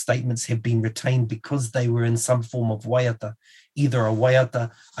those statements have been retained because they were in some form of waiata, either a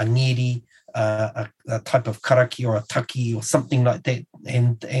waiata, a ngeri, a type of karaki or a taki or something like that.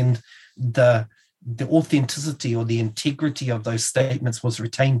 And the authenticity or the integrity of those statements was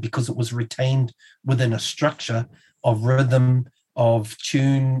retained because it was retained within a structure of rhythm, of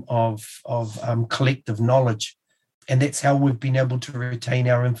tune, of collective knowledge. And that's how we've been able to retain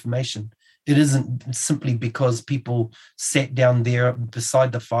our information. It isn't simply because people sat down there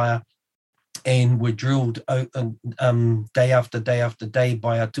beside the fire and were drilled day after day after day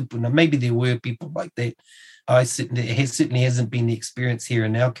by our tupuna. Maybe there were people like that. It certainly hasn't been the experience here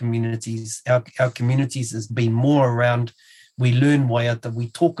in our communities. Our communities has been more around, we learn waiata, we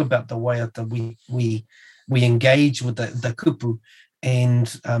talk about the waiata, we engage with the kupu,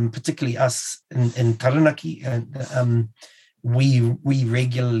 and particularly us in Taranaki, and we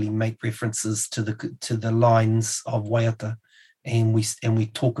regularly make references to the lines of waiata, and we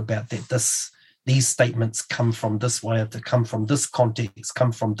talk about that these statements come from this waiata, come from this context,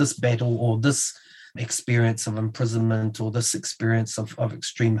 come from this battle or this experience of imprisonment or this experience of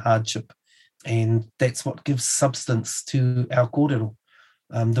extreme hardship. And that's what gives substance to our kōrero.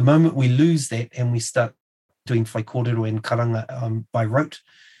 The moment we lose that and we start doing whai kōrero and karanga by rote,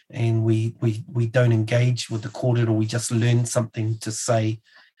 and we don't engage with the kōrero, we just learn something to say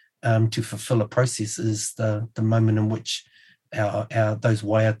to fulfill a process, is the moment in which those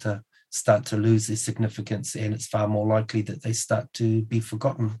waiata start to lose their significance, and it's far more likely that they start to be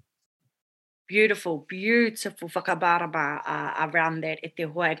forgotten. Beautiful whakabarama around that e te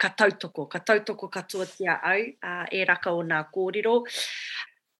hoa. Ka tautoko katuatia au e raka o nā kōrero.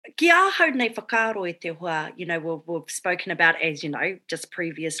 Ki ahau nei whakaro e te hoa, we've spoken about, as you know, just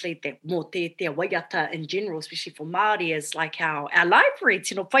previously, that mō te waiata in general, especially for Māori, is like our library,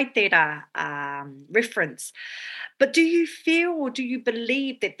 whai tērā reference. But do you feel or do you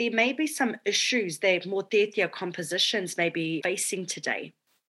believe that there may be some issues that mō te compositions may be facing today?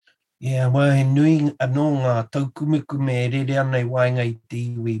 Yeah, well, he nui anō ngā taukumekume e rere ana I waenga I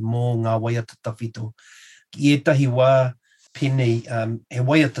te iwi mō ngā waiata tawhito. Ki etahi wā penei, he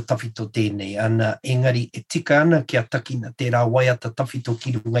waiata tawhito tēnei, ana engari e tika ana kia takina tērā waiata tawhito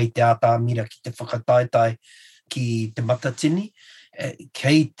ki runga I te ātāmira ki te whakataetai ki te matatini.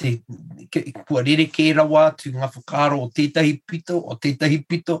 Kua rere kēra wātu ngā whakaro o tētahi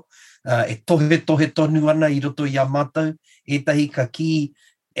pito, e tohe tonu ana I roto I a mātou, etahi ka ki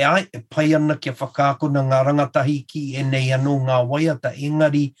e ai, e pai ana kia whakaakona ngā rangatahi ki e nei anō ngā waiata,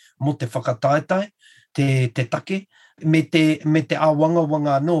 engari mo te whakataetai, te take, me te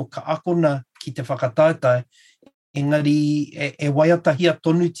āwangawanga anō, ka akona ki te whakataetai, Engari, e waiatahia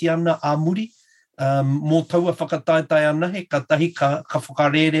tonuti ana a muri, mō taua whakataetai ana he, ka tahi ka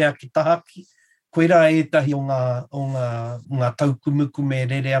whakarerea ki tahaki, koera ētahi o ngā taukumukume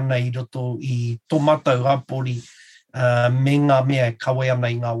rere ana i roto i tō matau hapori me ngā mea e kawe ana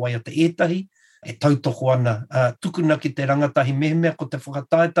i ngā waiata ētahi, e tautoko ana. Tukuna ki te rangatahi mehemea ko te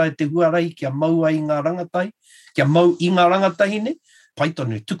whakataetai te huarai kia maua i ngā rangatahi, kia mau i ngā rangatahi ne,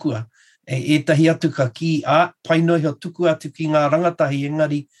 paitonu, tukua. Ētahi atu ka ki painoiho tuku atu ki ngā rangatahi,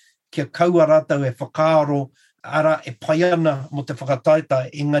 engari kia kaua rātau e whakaaro, ara e pai ana mo te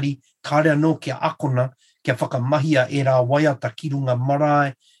whakataetai, engari kārea no kia akona, kia whakamahia e rā waiata ki runga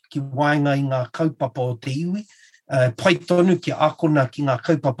marae, ki wainga i ngā kaupapa o te iwi, pai tonu kia akona ki ngā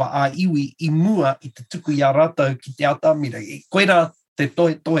kaupapa a iwi i mua i te tuku i a rātau ki te atamira. Koera te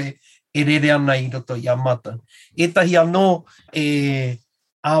tohe e rere ana i roto i a mata. Ētahi anō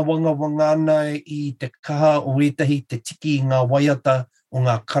a wanga ana i te kaha o ētahi te tiki i ngā waiata o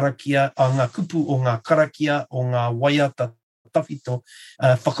ngā karakia, ngā kupu o ngā karakia o ngā waiata tawhito,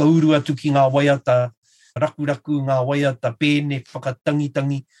 whakauru atu ki ngā waiata, rakuraku ngā waiata pēne,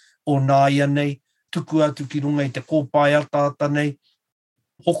 whakatangitangi o nā ia nei, tuku atu ki runga i te kōpai ata nei,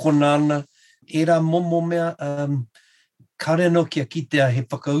 hokona ana, e rā momo mea, kare no kia kitea he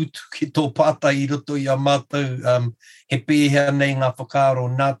whakautu ki tō pātai i roto i a mātou, he pēhea nei ngā whakaaro,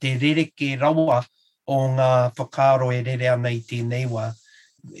 nā te rereke rawa o ngā whakaaro e rere ana i tēnei wā.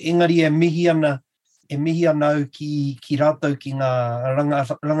 Engari e mihi ana au ki rātou ki ngā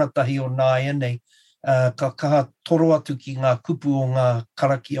rangatahi o nā ia nei, ka kaha toro atu ki ngā kupu o ngā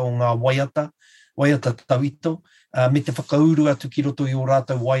karakia o ngā waiata tawito, me te whakauru atu ki roto i o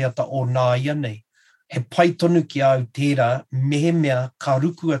rātou waiata o nā ia nei. He pai tonu ki au tērā, mehemea ka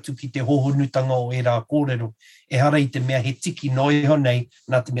ruku atu ki te hohonutanga o e rā kōrero. E hara i te mea he tiki noiho nei,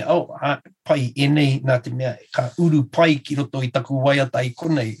 nā te mea, pai e nei, nā te mea, ka uru pai ki roto i taku waiata i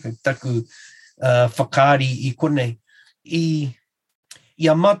konei, taku whakaari i konei. I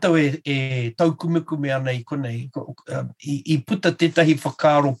a mātou e taukumukume ana i konei, i puta tētahi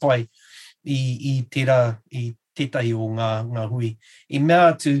whakaaro pai i tētahi o ngā hui. I mea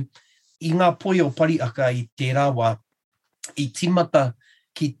atu, i ngā poi o pariaka i te rawa, i timata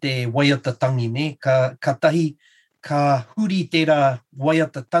ki te waiata-tangi, ne? Ka tahi, ka huri tērā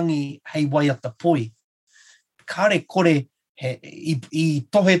waiata-tangi hei waiata-poi. Kare kore, i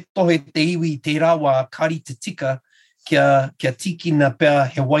tohe te iwi te rawa kari te tika, kia tikina pēr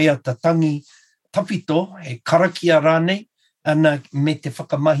he waiata-tangi tawhito, he karakia rānei, ana me te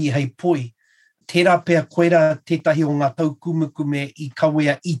whakamahi hei poi. Tērā pēr koera tētahi o ngā taukumukume i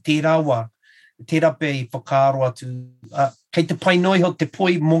kawea i tērā wā. Tērā pēr i whakaaro atu. Kei te painoiho te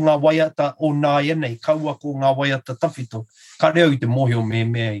poi mō ngā waiata o nā ia nei, kaua ko ngā waiata tawhito. Ka reo i te mohio me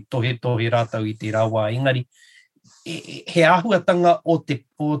mea i tohe rātau i tērā wā. Engari, he ahuatanga o te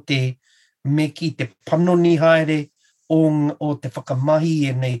meki, te panoni haere o te whakamahi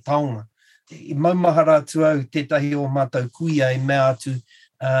e nei taonga. I maumahara atu au tētahi o mātou kuia e mea atu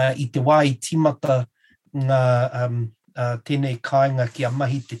i te wā i timata ngā tēnei kāinga kia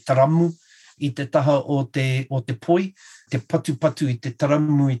mahi te taramu i te taha o te poi, te patu i te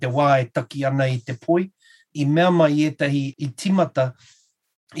taramu i te wā e taki ana i te poi. I mea mai etahi i timata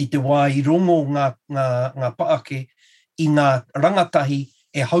i te wā i rongo ngā paake i ngā rangatahi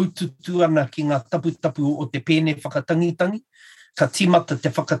e haututu ana ki ngā tapu o te pēne whakatangitangi. Ka timata te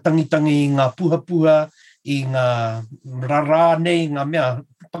whakatangitangi i ngā puhapuha, i ngā rara nei, ngā mea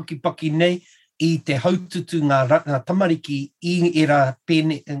paki nei, i te haututu ngā tamariki i era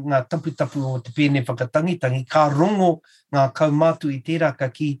pēne, ngā tapu o te pēne whakatangitangi, ka rongo ngā kaumātu i tērā ka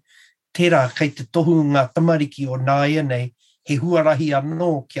ki tērā kei te tohu ngā tamariki o nā ia nei, he huarahi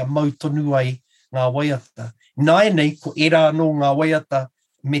anō kia mautonu ai ngā waiata. Nā ia nei, ko era anō ngā waiata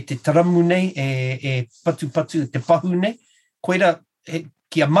me te taramu nei, e patu, te pahu nei, koera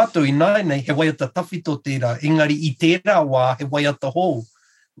kia mātou i nā ia nei, he waiata tawhito tērā, engari i tērā wā he waiata hou.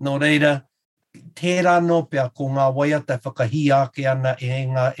 Nō reira, tērā no pēr ko ngā waiata whakahi ake ana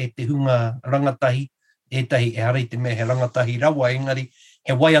e te hunga rangatahi, etahi e harei te mea he rangatahi rawa, engari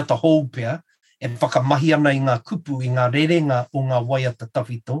he waiata hou pēr, e whakamahi ana i ngā kupu, i ngā rerenga o ngā waiata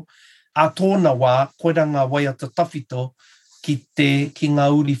tawhito. A tōna wā, koera ngā waiata tawhito ki ngā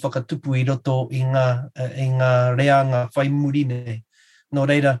uri whakatupu i roto i ngā rea ngā whaimuri nei. Nō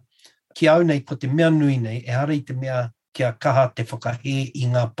reira, ki au nei ko te mea nui nei, e harei te mea kia kaha te whakahe i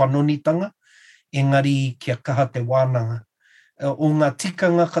ngā panonitanga, engari kia kaha te wānanga. O ngā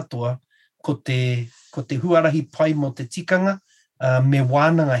tikanga katoa, ko te huarahi pai mo te tikanga, me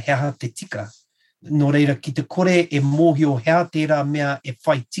wānanga hea te tika. Nō reira, ki te kore e mōhio hea tērā mea e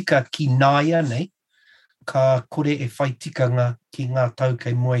whai tika ki nāia nei, ka kore e whai tikanga ki ngā tau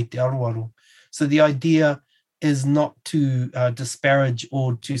kei mua i te aroaro. So the idea is not to disparage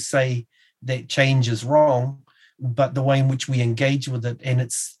or to say that change is wrong, but the way in which we engage with it. And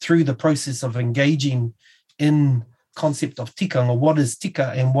it's through the process of engaging in concept of tikanga, what is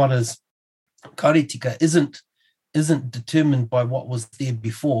tika and what is kare tika isn't determined by what was there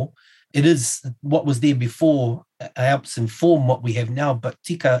before. It is what was there before helps inform what we have now, but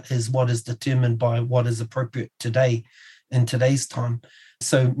tika is what is determined by what is appropriate today, in today's time.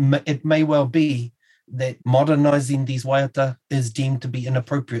 So it may well be that modernizing these waiata is deemed to be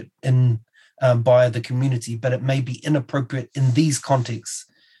inappropriate by the community, but it may be inappropriate in these contexts,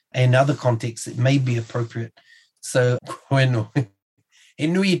 and other contexts it may be appropriate. So, e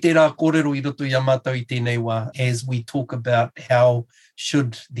nui te rā kōrero I roto I a mātou I tēnei wā, as we talk about how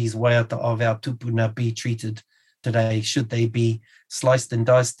should these waiata of our tupuna be treated today. Should they be sliced and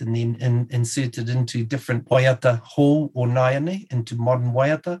diced and then inserted into different waiata hall or naiane, into modern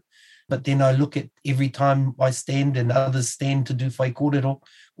waiata? But then I look at every time I stand and others stand to do whai kōrero,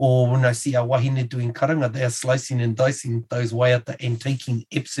 or when I see our wahine doing karanga, they are slicing and dicing those waiata and taking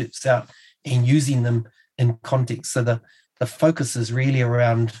excerpts out and using them in context. So the focus is really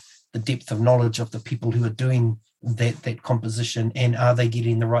around the depth of knowledge of the people who are doing that composition, and are they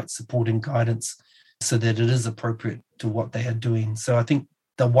getting the right support and guidance so that it is appropriate to what they are doing. So I think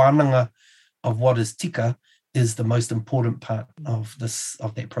the wānanga of what is tika is the most important part of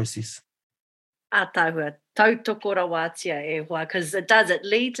that process. Ātahua, tautokora wātia e hoa, because it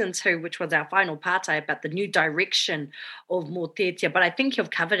leads into, which was our final part about the new direction of Mōtetia, but I think you've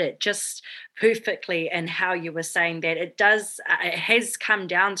covered it just perfectly in how you were saying that it has come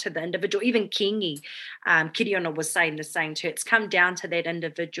down to the individual. Even Kingi, Kiriona was saying the same too. It's come down to that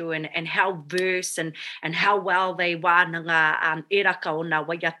individual and how versed and how well they wānanga e raka o nā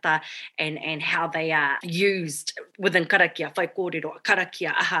waiata and how they are used within karakia, whai kōrero,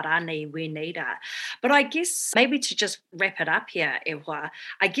 karakia aha rānei wēnei rā. But I guess maybe to just wrap it up here, e hoa,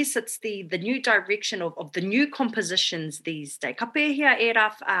 I guess it's the new direction of the new compositions these days. Ka pēhea e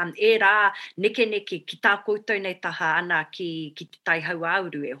rā neke ki tā koutou nei taha ana ki te taihau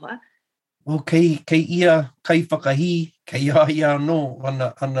auru e hoa? Well, kei ia, kei whakahi, kei ia no,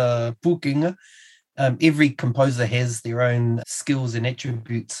 ana pūkinga. Every composer has their own skills and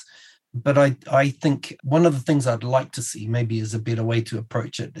attributes. But I think one of the things I'd like to see maybe is a better way to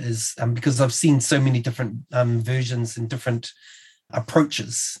approach it is because I've seen so many different versions and different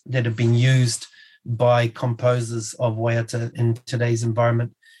approaches that have been used by composers of waiata in today's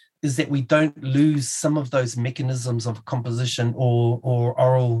environment, is that we don't lose some of those mechanisms of composition or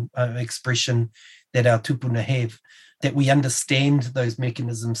oral expression that our tupuna have, that we understand those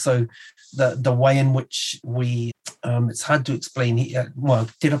mechanisms. So the way in which we, it's hard to explain here, well,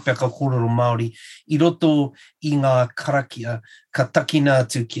 te rapea ka kōrero Māori, I roto I ngā karakia, ka takina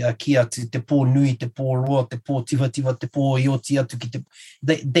atu ki atu, te pō nui, te pō roa, te pō tiwa, te pō ioti atu ki te...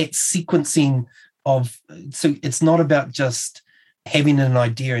 That sequencing of... So it's not about just having an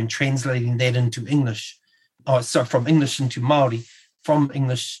idea and translating that into English. From English into Māori, from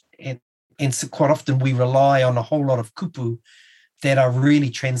English... And so quite often we rely on a whole lot of kupu that are really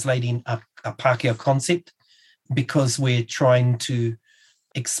translating a Pākehā concept because we're trying to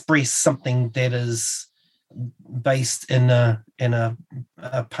express something that is based in a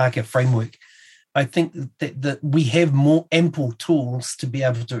Pākehā framework. I think that we have more ample tools to be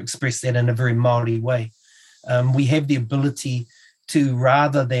able to express that in a very Māori way. We have the ability to,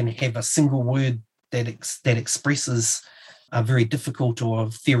 rather than have a single word that expresses a very difficult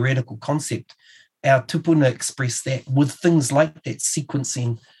or theoretical concept, our tupuna express that with things like that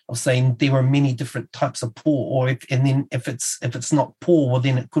sequencing of saying there are many different types of pō, and then if it's not pō, well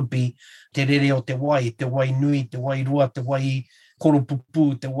then it could be te rere o te wai nui, te wai roa, te wai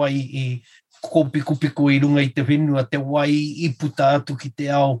koropupu, te wai I kōpikopiko I runga I te whenua, te wai I puta atu ki te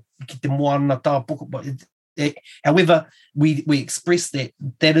ao, ki te moana tā poko. However, we express that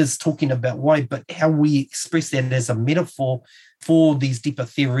is talking about why, but how we express that as a metaphor for these deeper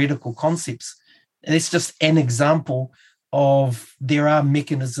theoretical concepts. And it's just an example of there are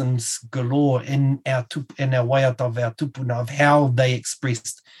mechanisms galore in our waiata of our tupuna of how they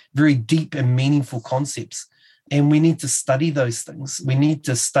expressed very deep and meaningful concepts. And we need to study those things. We need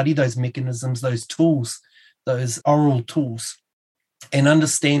to study those mechanisms, those tools, those oral tools, and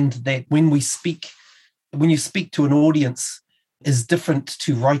understand that when you speak to an audience is different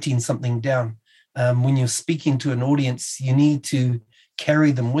to writing something down. When you're speaking to an audience, you need to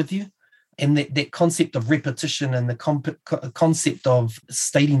carry them with you. And that concept of repetition and the concept of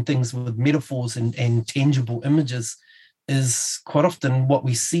stating things with metaphors and tangible images is quite often what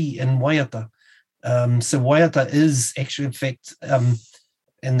we see in waiata. So waiata is actually, in fact,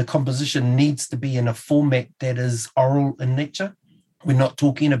 and the composition needs to be in a format that is oral in nature. We're not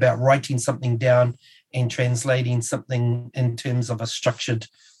talking about writing something down and translating something in terms of a structured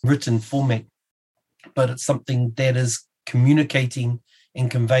written format, but it's something that is communicating and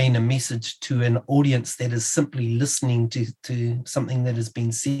conveying a message to an audience that is simply listening to something that has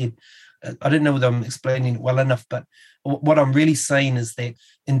been said. I don't know whether I'm explaining it well enough, but what I'm really saying is that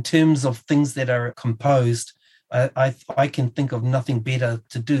in terms of things that are composed, I can think of nothing better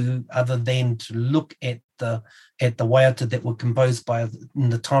to do other than to look at the waiata that were composed by in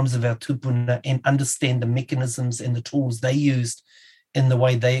the times of our tupuna and understand the mechanisms and the tools they used in the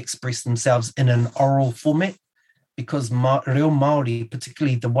way they express themselves in an oral format. Because reo Māori,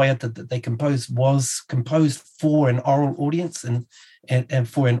 particularly the waiata that they composed, was composed for an oral audience and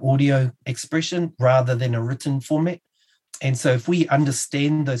for an audio expression rather than a written format. And so if we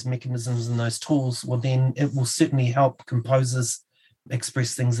understand those mechanisms and those tools, well, then it will certainly help composers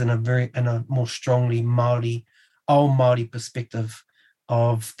express things in a more strongly Māori, ao Māori perspective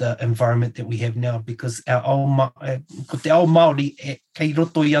of the environment that we have now. Because ko te ao Māori, kei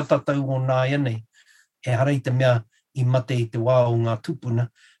roto i a tātou o nā ianei, e harei te mea I mate I te wā o ngā tupuna,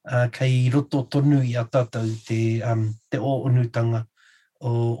 kei roto tonu I a tātou te o onutanga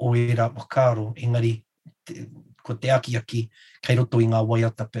o era wakaro. Engari, ko te aki, kei roto I ngā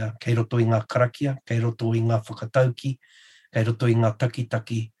waiata pea, kei roto I ngā karakia, kei roto I ngā whakatauki, kei roto I ngā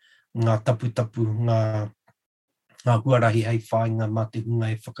takitaki, ngā tapu, ngā huarahi hei whāinga mā te hunga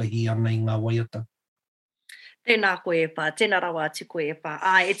e whakahi ana I ngā waiata. Tēnā koe e pā, tēnā rawa atu koe e pā.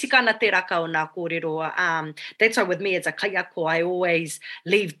 E tika ana te raka o nā kōrero. That's why with me as a kaiako, I always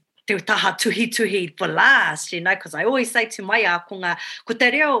leave te taha tuhi for last, you know, because I always say to my akonga, ko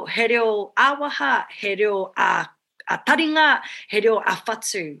te reo, he reo āwaha, he reo a taringa, he reo a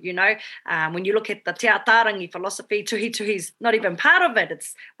whatu, you know. When you look at the te ātārangi philosophy, tuhi's not even part of it.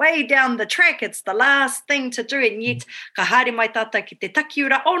 It's way down the track. It's the last thing to do. And yet, ka haere mai tātou ki te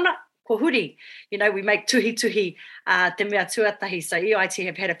takiura, ona, ko huri. You know, we make tuhi te mea tuatahi. So EIT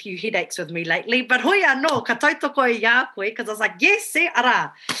have had a few headaches with me lately. But hoi anō, ka tautoko I a koe, because I was like, yes,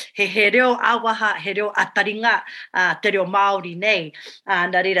 ara. He reo āwaha, he reo a taringa, te reo Māori nei.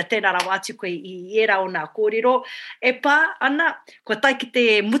 Nā reira, tēnā rawa atu koe I era o nā kōrero. E pā, ana, ko tai ki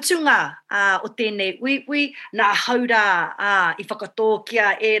te mutunga o tēnei uiui, nā haura I whakatō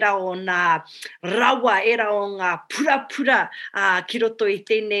kia era o nā rawa, era o ngā pura, ki roto I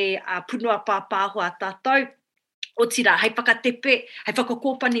tēnei punua pāpāhua tātou. O tira, hei whakatepe, hei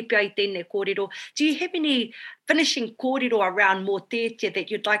whakakōpani pia I tēnei kōrero. Do you have any finishing kōrero around mō tētia that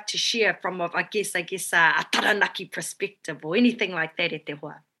you'd like to share from, I guess, a taranaki perspective or anything like that e te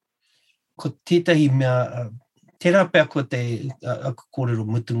hoa? Ko tētahi mea, tērā pēr ko te kōrero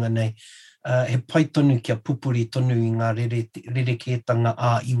mutunga nei, he pai tonu kia pupuri tonu I ngā rerekētanga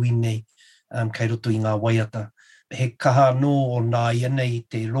a iwi nei, kei roto I ngā waiata. He kaha no o nā ianei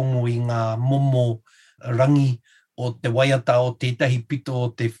te rongo I ngā momo rangi o te waiata o tētahi pito o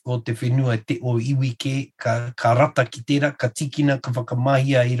te whenua o iwi ke, ka rata ki tērā, ka tikina, ka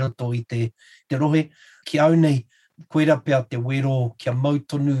whakamahia I roto I te rohe. Ki au nei, koera pēr te wero kia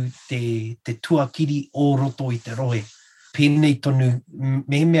mautonu te tuakiri o roto I te rohe. Pēnei tonu,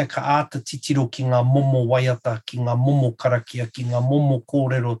 mehemea ka āta titiro ki ngā momo waiata, ki ngā momo karakia, ki ngā momo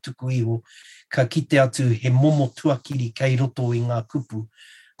kōrero tuku iho, ka kite atu he momo tuakiri kei roto I ngā kupu.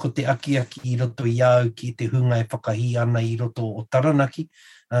 Ko te aki I roto I au ki te hunga e whakahi ana I roto o taranaki,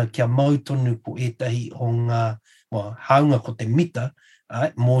 kia mautonu ko etahi o ngā haunga ko te mita,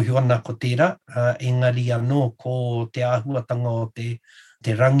 mōhio ana ko tērā, engari anō ko te āhuatanga o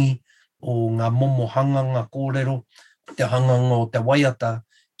te rangi o ngā momo hanganga kōrero, te hanganga o te waiata,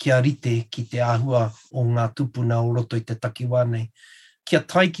 kia rite ki te āhua o ngā tupuna o roto I te takiwā nei. Kia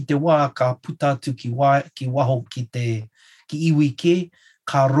tai ki te wā, ka puta atu ki waho ki iwi ke,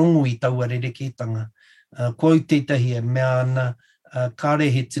 ka rongo I taua rerekētanga. Ko au tētahi e mea ana, kāre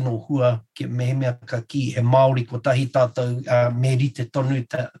he tino hua, ke mehemea ka ki he Māori ko tahi tātou, me rite tonu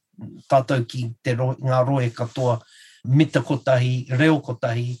tātou ki ngā roe katoa, mita ko tahi, reo ko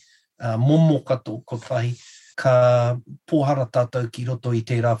tahi, momo kato ko tahi, ka pōhara tātou ki roto I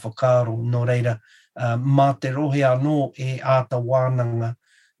tērā whakaro, no reira, mā te rohe anō e āta wānanga,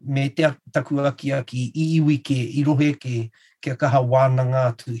 me te taku aki I iwi ke, I rohe ke, kia kaha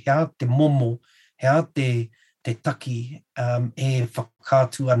wānanga atu, hea te momo, hea te taki e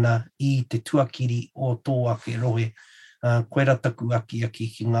whakātu ana I te tuakiri o tō ake rohe. Koera taku aki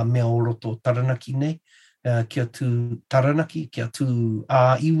ki ngā mea o roto taranaki nei, kia tū taranaki, kia tū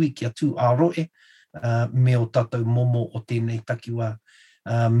ā iwi, kia tū ā rohe, me o tātou momo o tēnei takiwā.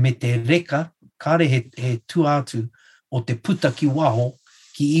 Me te reka, kāre he tuātu o te puta ki waho,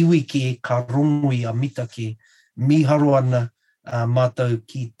 ki iwi ki ka rongui a mita ke miharo ana mātou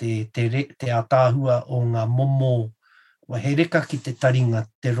ki te atāhua o ngā momo. Wa he reka ki te taringa,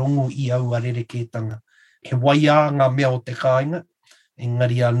 te rongo I au areriketanga. He waia ngā mea o te kāinga,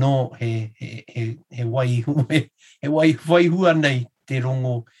 engari anō he wai hua nei te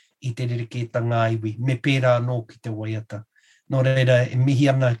rongo I te rereketanga iwi. Me pērā anō ki te waiata. Nō reira, e mihi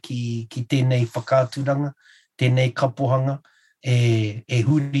ana ki tēnei whakāturanga, tēnei kapohanga, e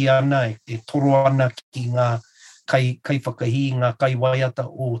huri ana, e toro ana ki ngā kai whakahi, ngā kai waiata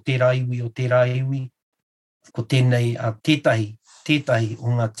o tērā iwi, ko tēnei tētahi o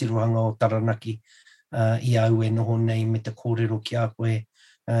ngā tirohanga o Taranaki I au e noho nei me te kōrero ki a koe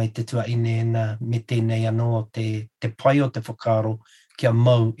I te tuaine me tēnei anō te pai o te whakaro kia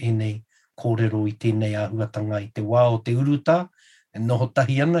mau nei kōrero I tēnei āhuatanga I te wā o te uruta, e noho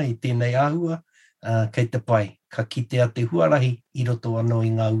tahi ana I tēnei āhua, kei te pai, ka kitea te huarahi I roto anō I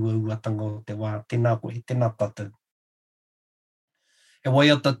ngā uatanga o te wā, tēnā koe, tēnā tātou. E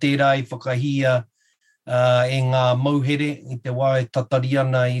waiata tērā I whakahia e ngā mauhere I te wā e tatari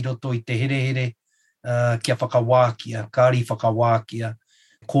ana I roto I te herehere kia whakawākia, kāri whakawākia.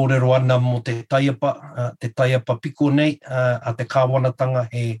 Kōrero ana mo te taiapa piko nei, a te kāwanatanga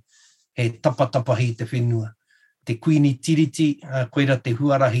he tapatapahi te whenua. Te kuini tiriti, koera te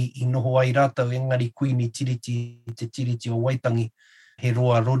huarahi I noho ai rātau, engari kuini tiriti, te tiriti o Waitangi, he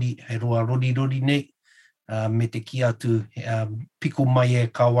roa rori nei, me te ki atu piko mai e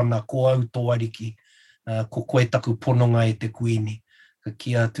kāwana ko au tō ariki, ko koe taku pononga e te kuini. Ka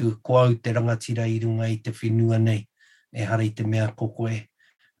ki atu ko au te rangatira I runga I te whenua nei, e hara I te mea ko koe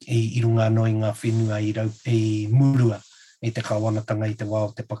I runga anō I ngā whenua I murua, I te kāwanatanga I te wā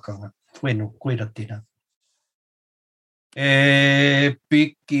o te pakanga. Bueno, koera tēnā. E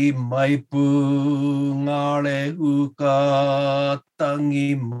piki mai pū ngāre huka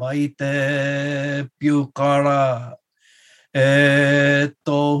tangi mai te piukara. E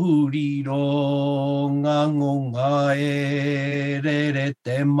tohuriro ngā ngonga e rere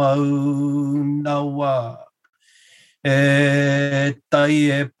te mau nawa. E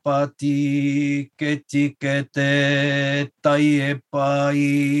tai e pati ke tike te tai e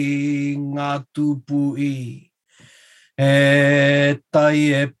pai ngā tupui. E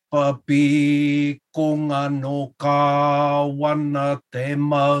tai e papi ko ngā no ka wana te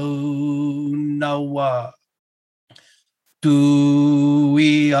mau nawa.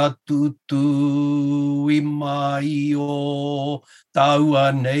 Tui atu tui mai o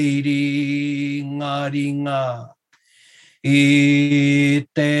taua neiri ngā ringa. I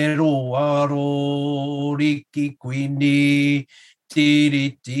te roaro riki kuini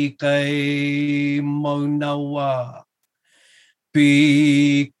tiriti kei maunawa.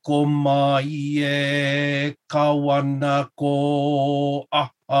 Piko mai e kawana ko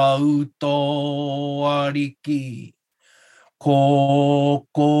ahauto ariki. Ko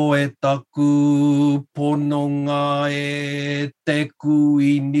koe taku pononga e te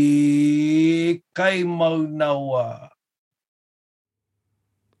kuini kei maunawa.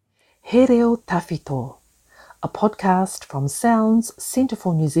 He reo tawhito, a podcast from Sounds Centre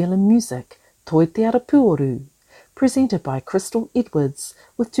for New Zealand Music, Toi Te Ara Puoru, presented by Crystal Edwards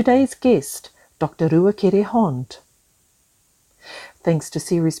with today's guest, Dr. Ruakere Hond. Thanks to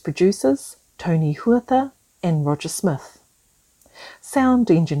series producers Tony Huata and Roger Smith.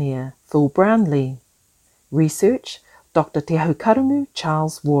 Sound engineer Phil Brownlee. Research Dr. Te Aukarumu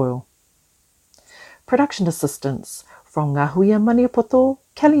Charles Royal. Production assistants from Ngahuia Maniapoto,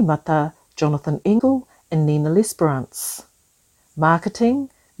 Kelly Mata, Jonathan Engel and Nina Lesperance. Marketing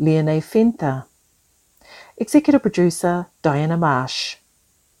Liane Fenta. Executive producer Diana Marsh.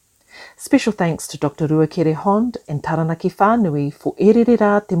 Special thanks to Dr. Ruakere Hond and Taranaki Whānui for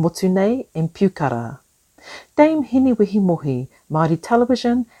Ererera Te Motu Nei and Piukara. Dame Hiniwehi Mohi, Māori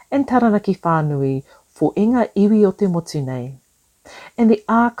Television and Taranaki Whānui for Inga Iwi o Te Motu Nei. And the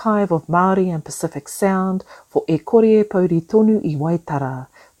Archive of Māori and Pacific Sound for E Kore Pauri Tonu I Waitara,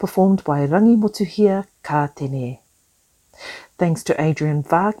 performed by Rangi Motuhia Kātene. Thanks to Adrian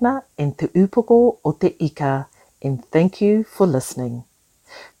Wagner and Te Upoko o Te Ika, and thank you for listening.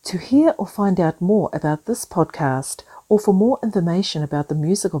 To hear or find out more about this podcast, or for more information about the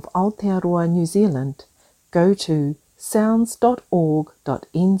music of Aotearoa New Zealand, go to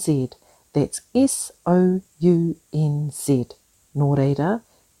sounds.org.nz. That's SOUNZ. Nō reira,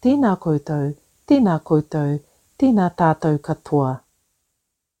 tēnā koutou, tēnā tātou katoa.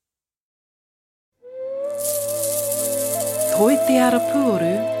 Toi Te Ara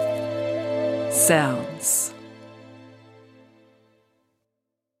Puoru, Sounds.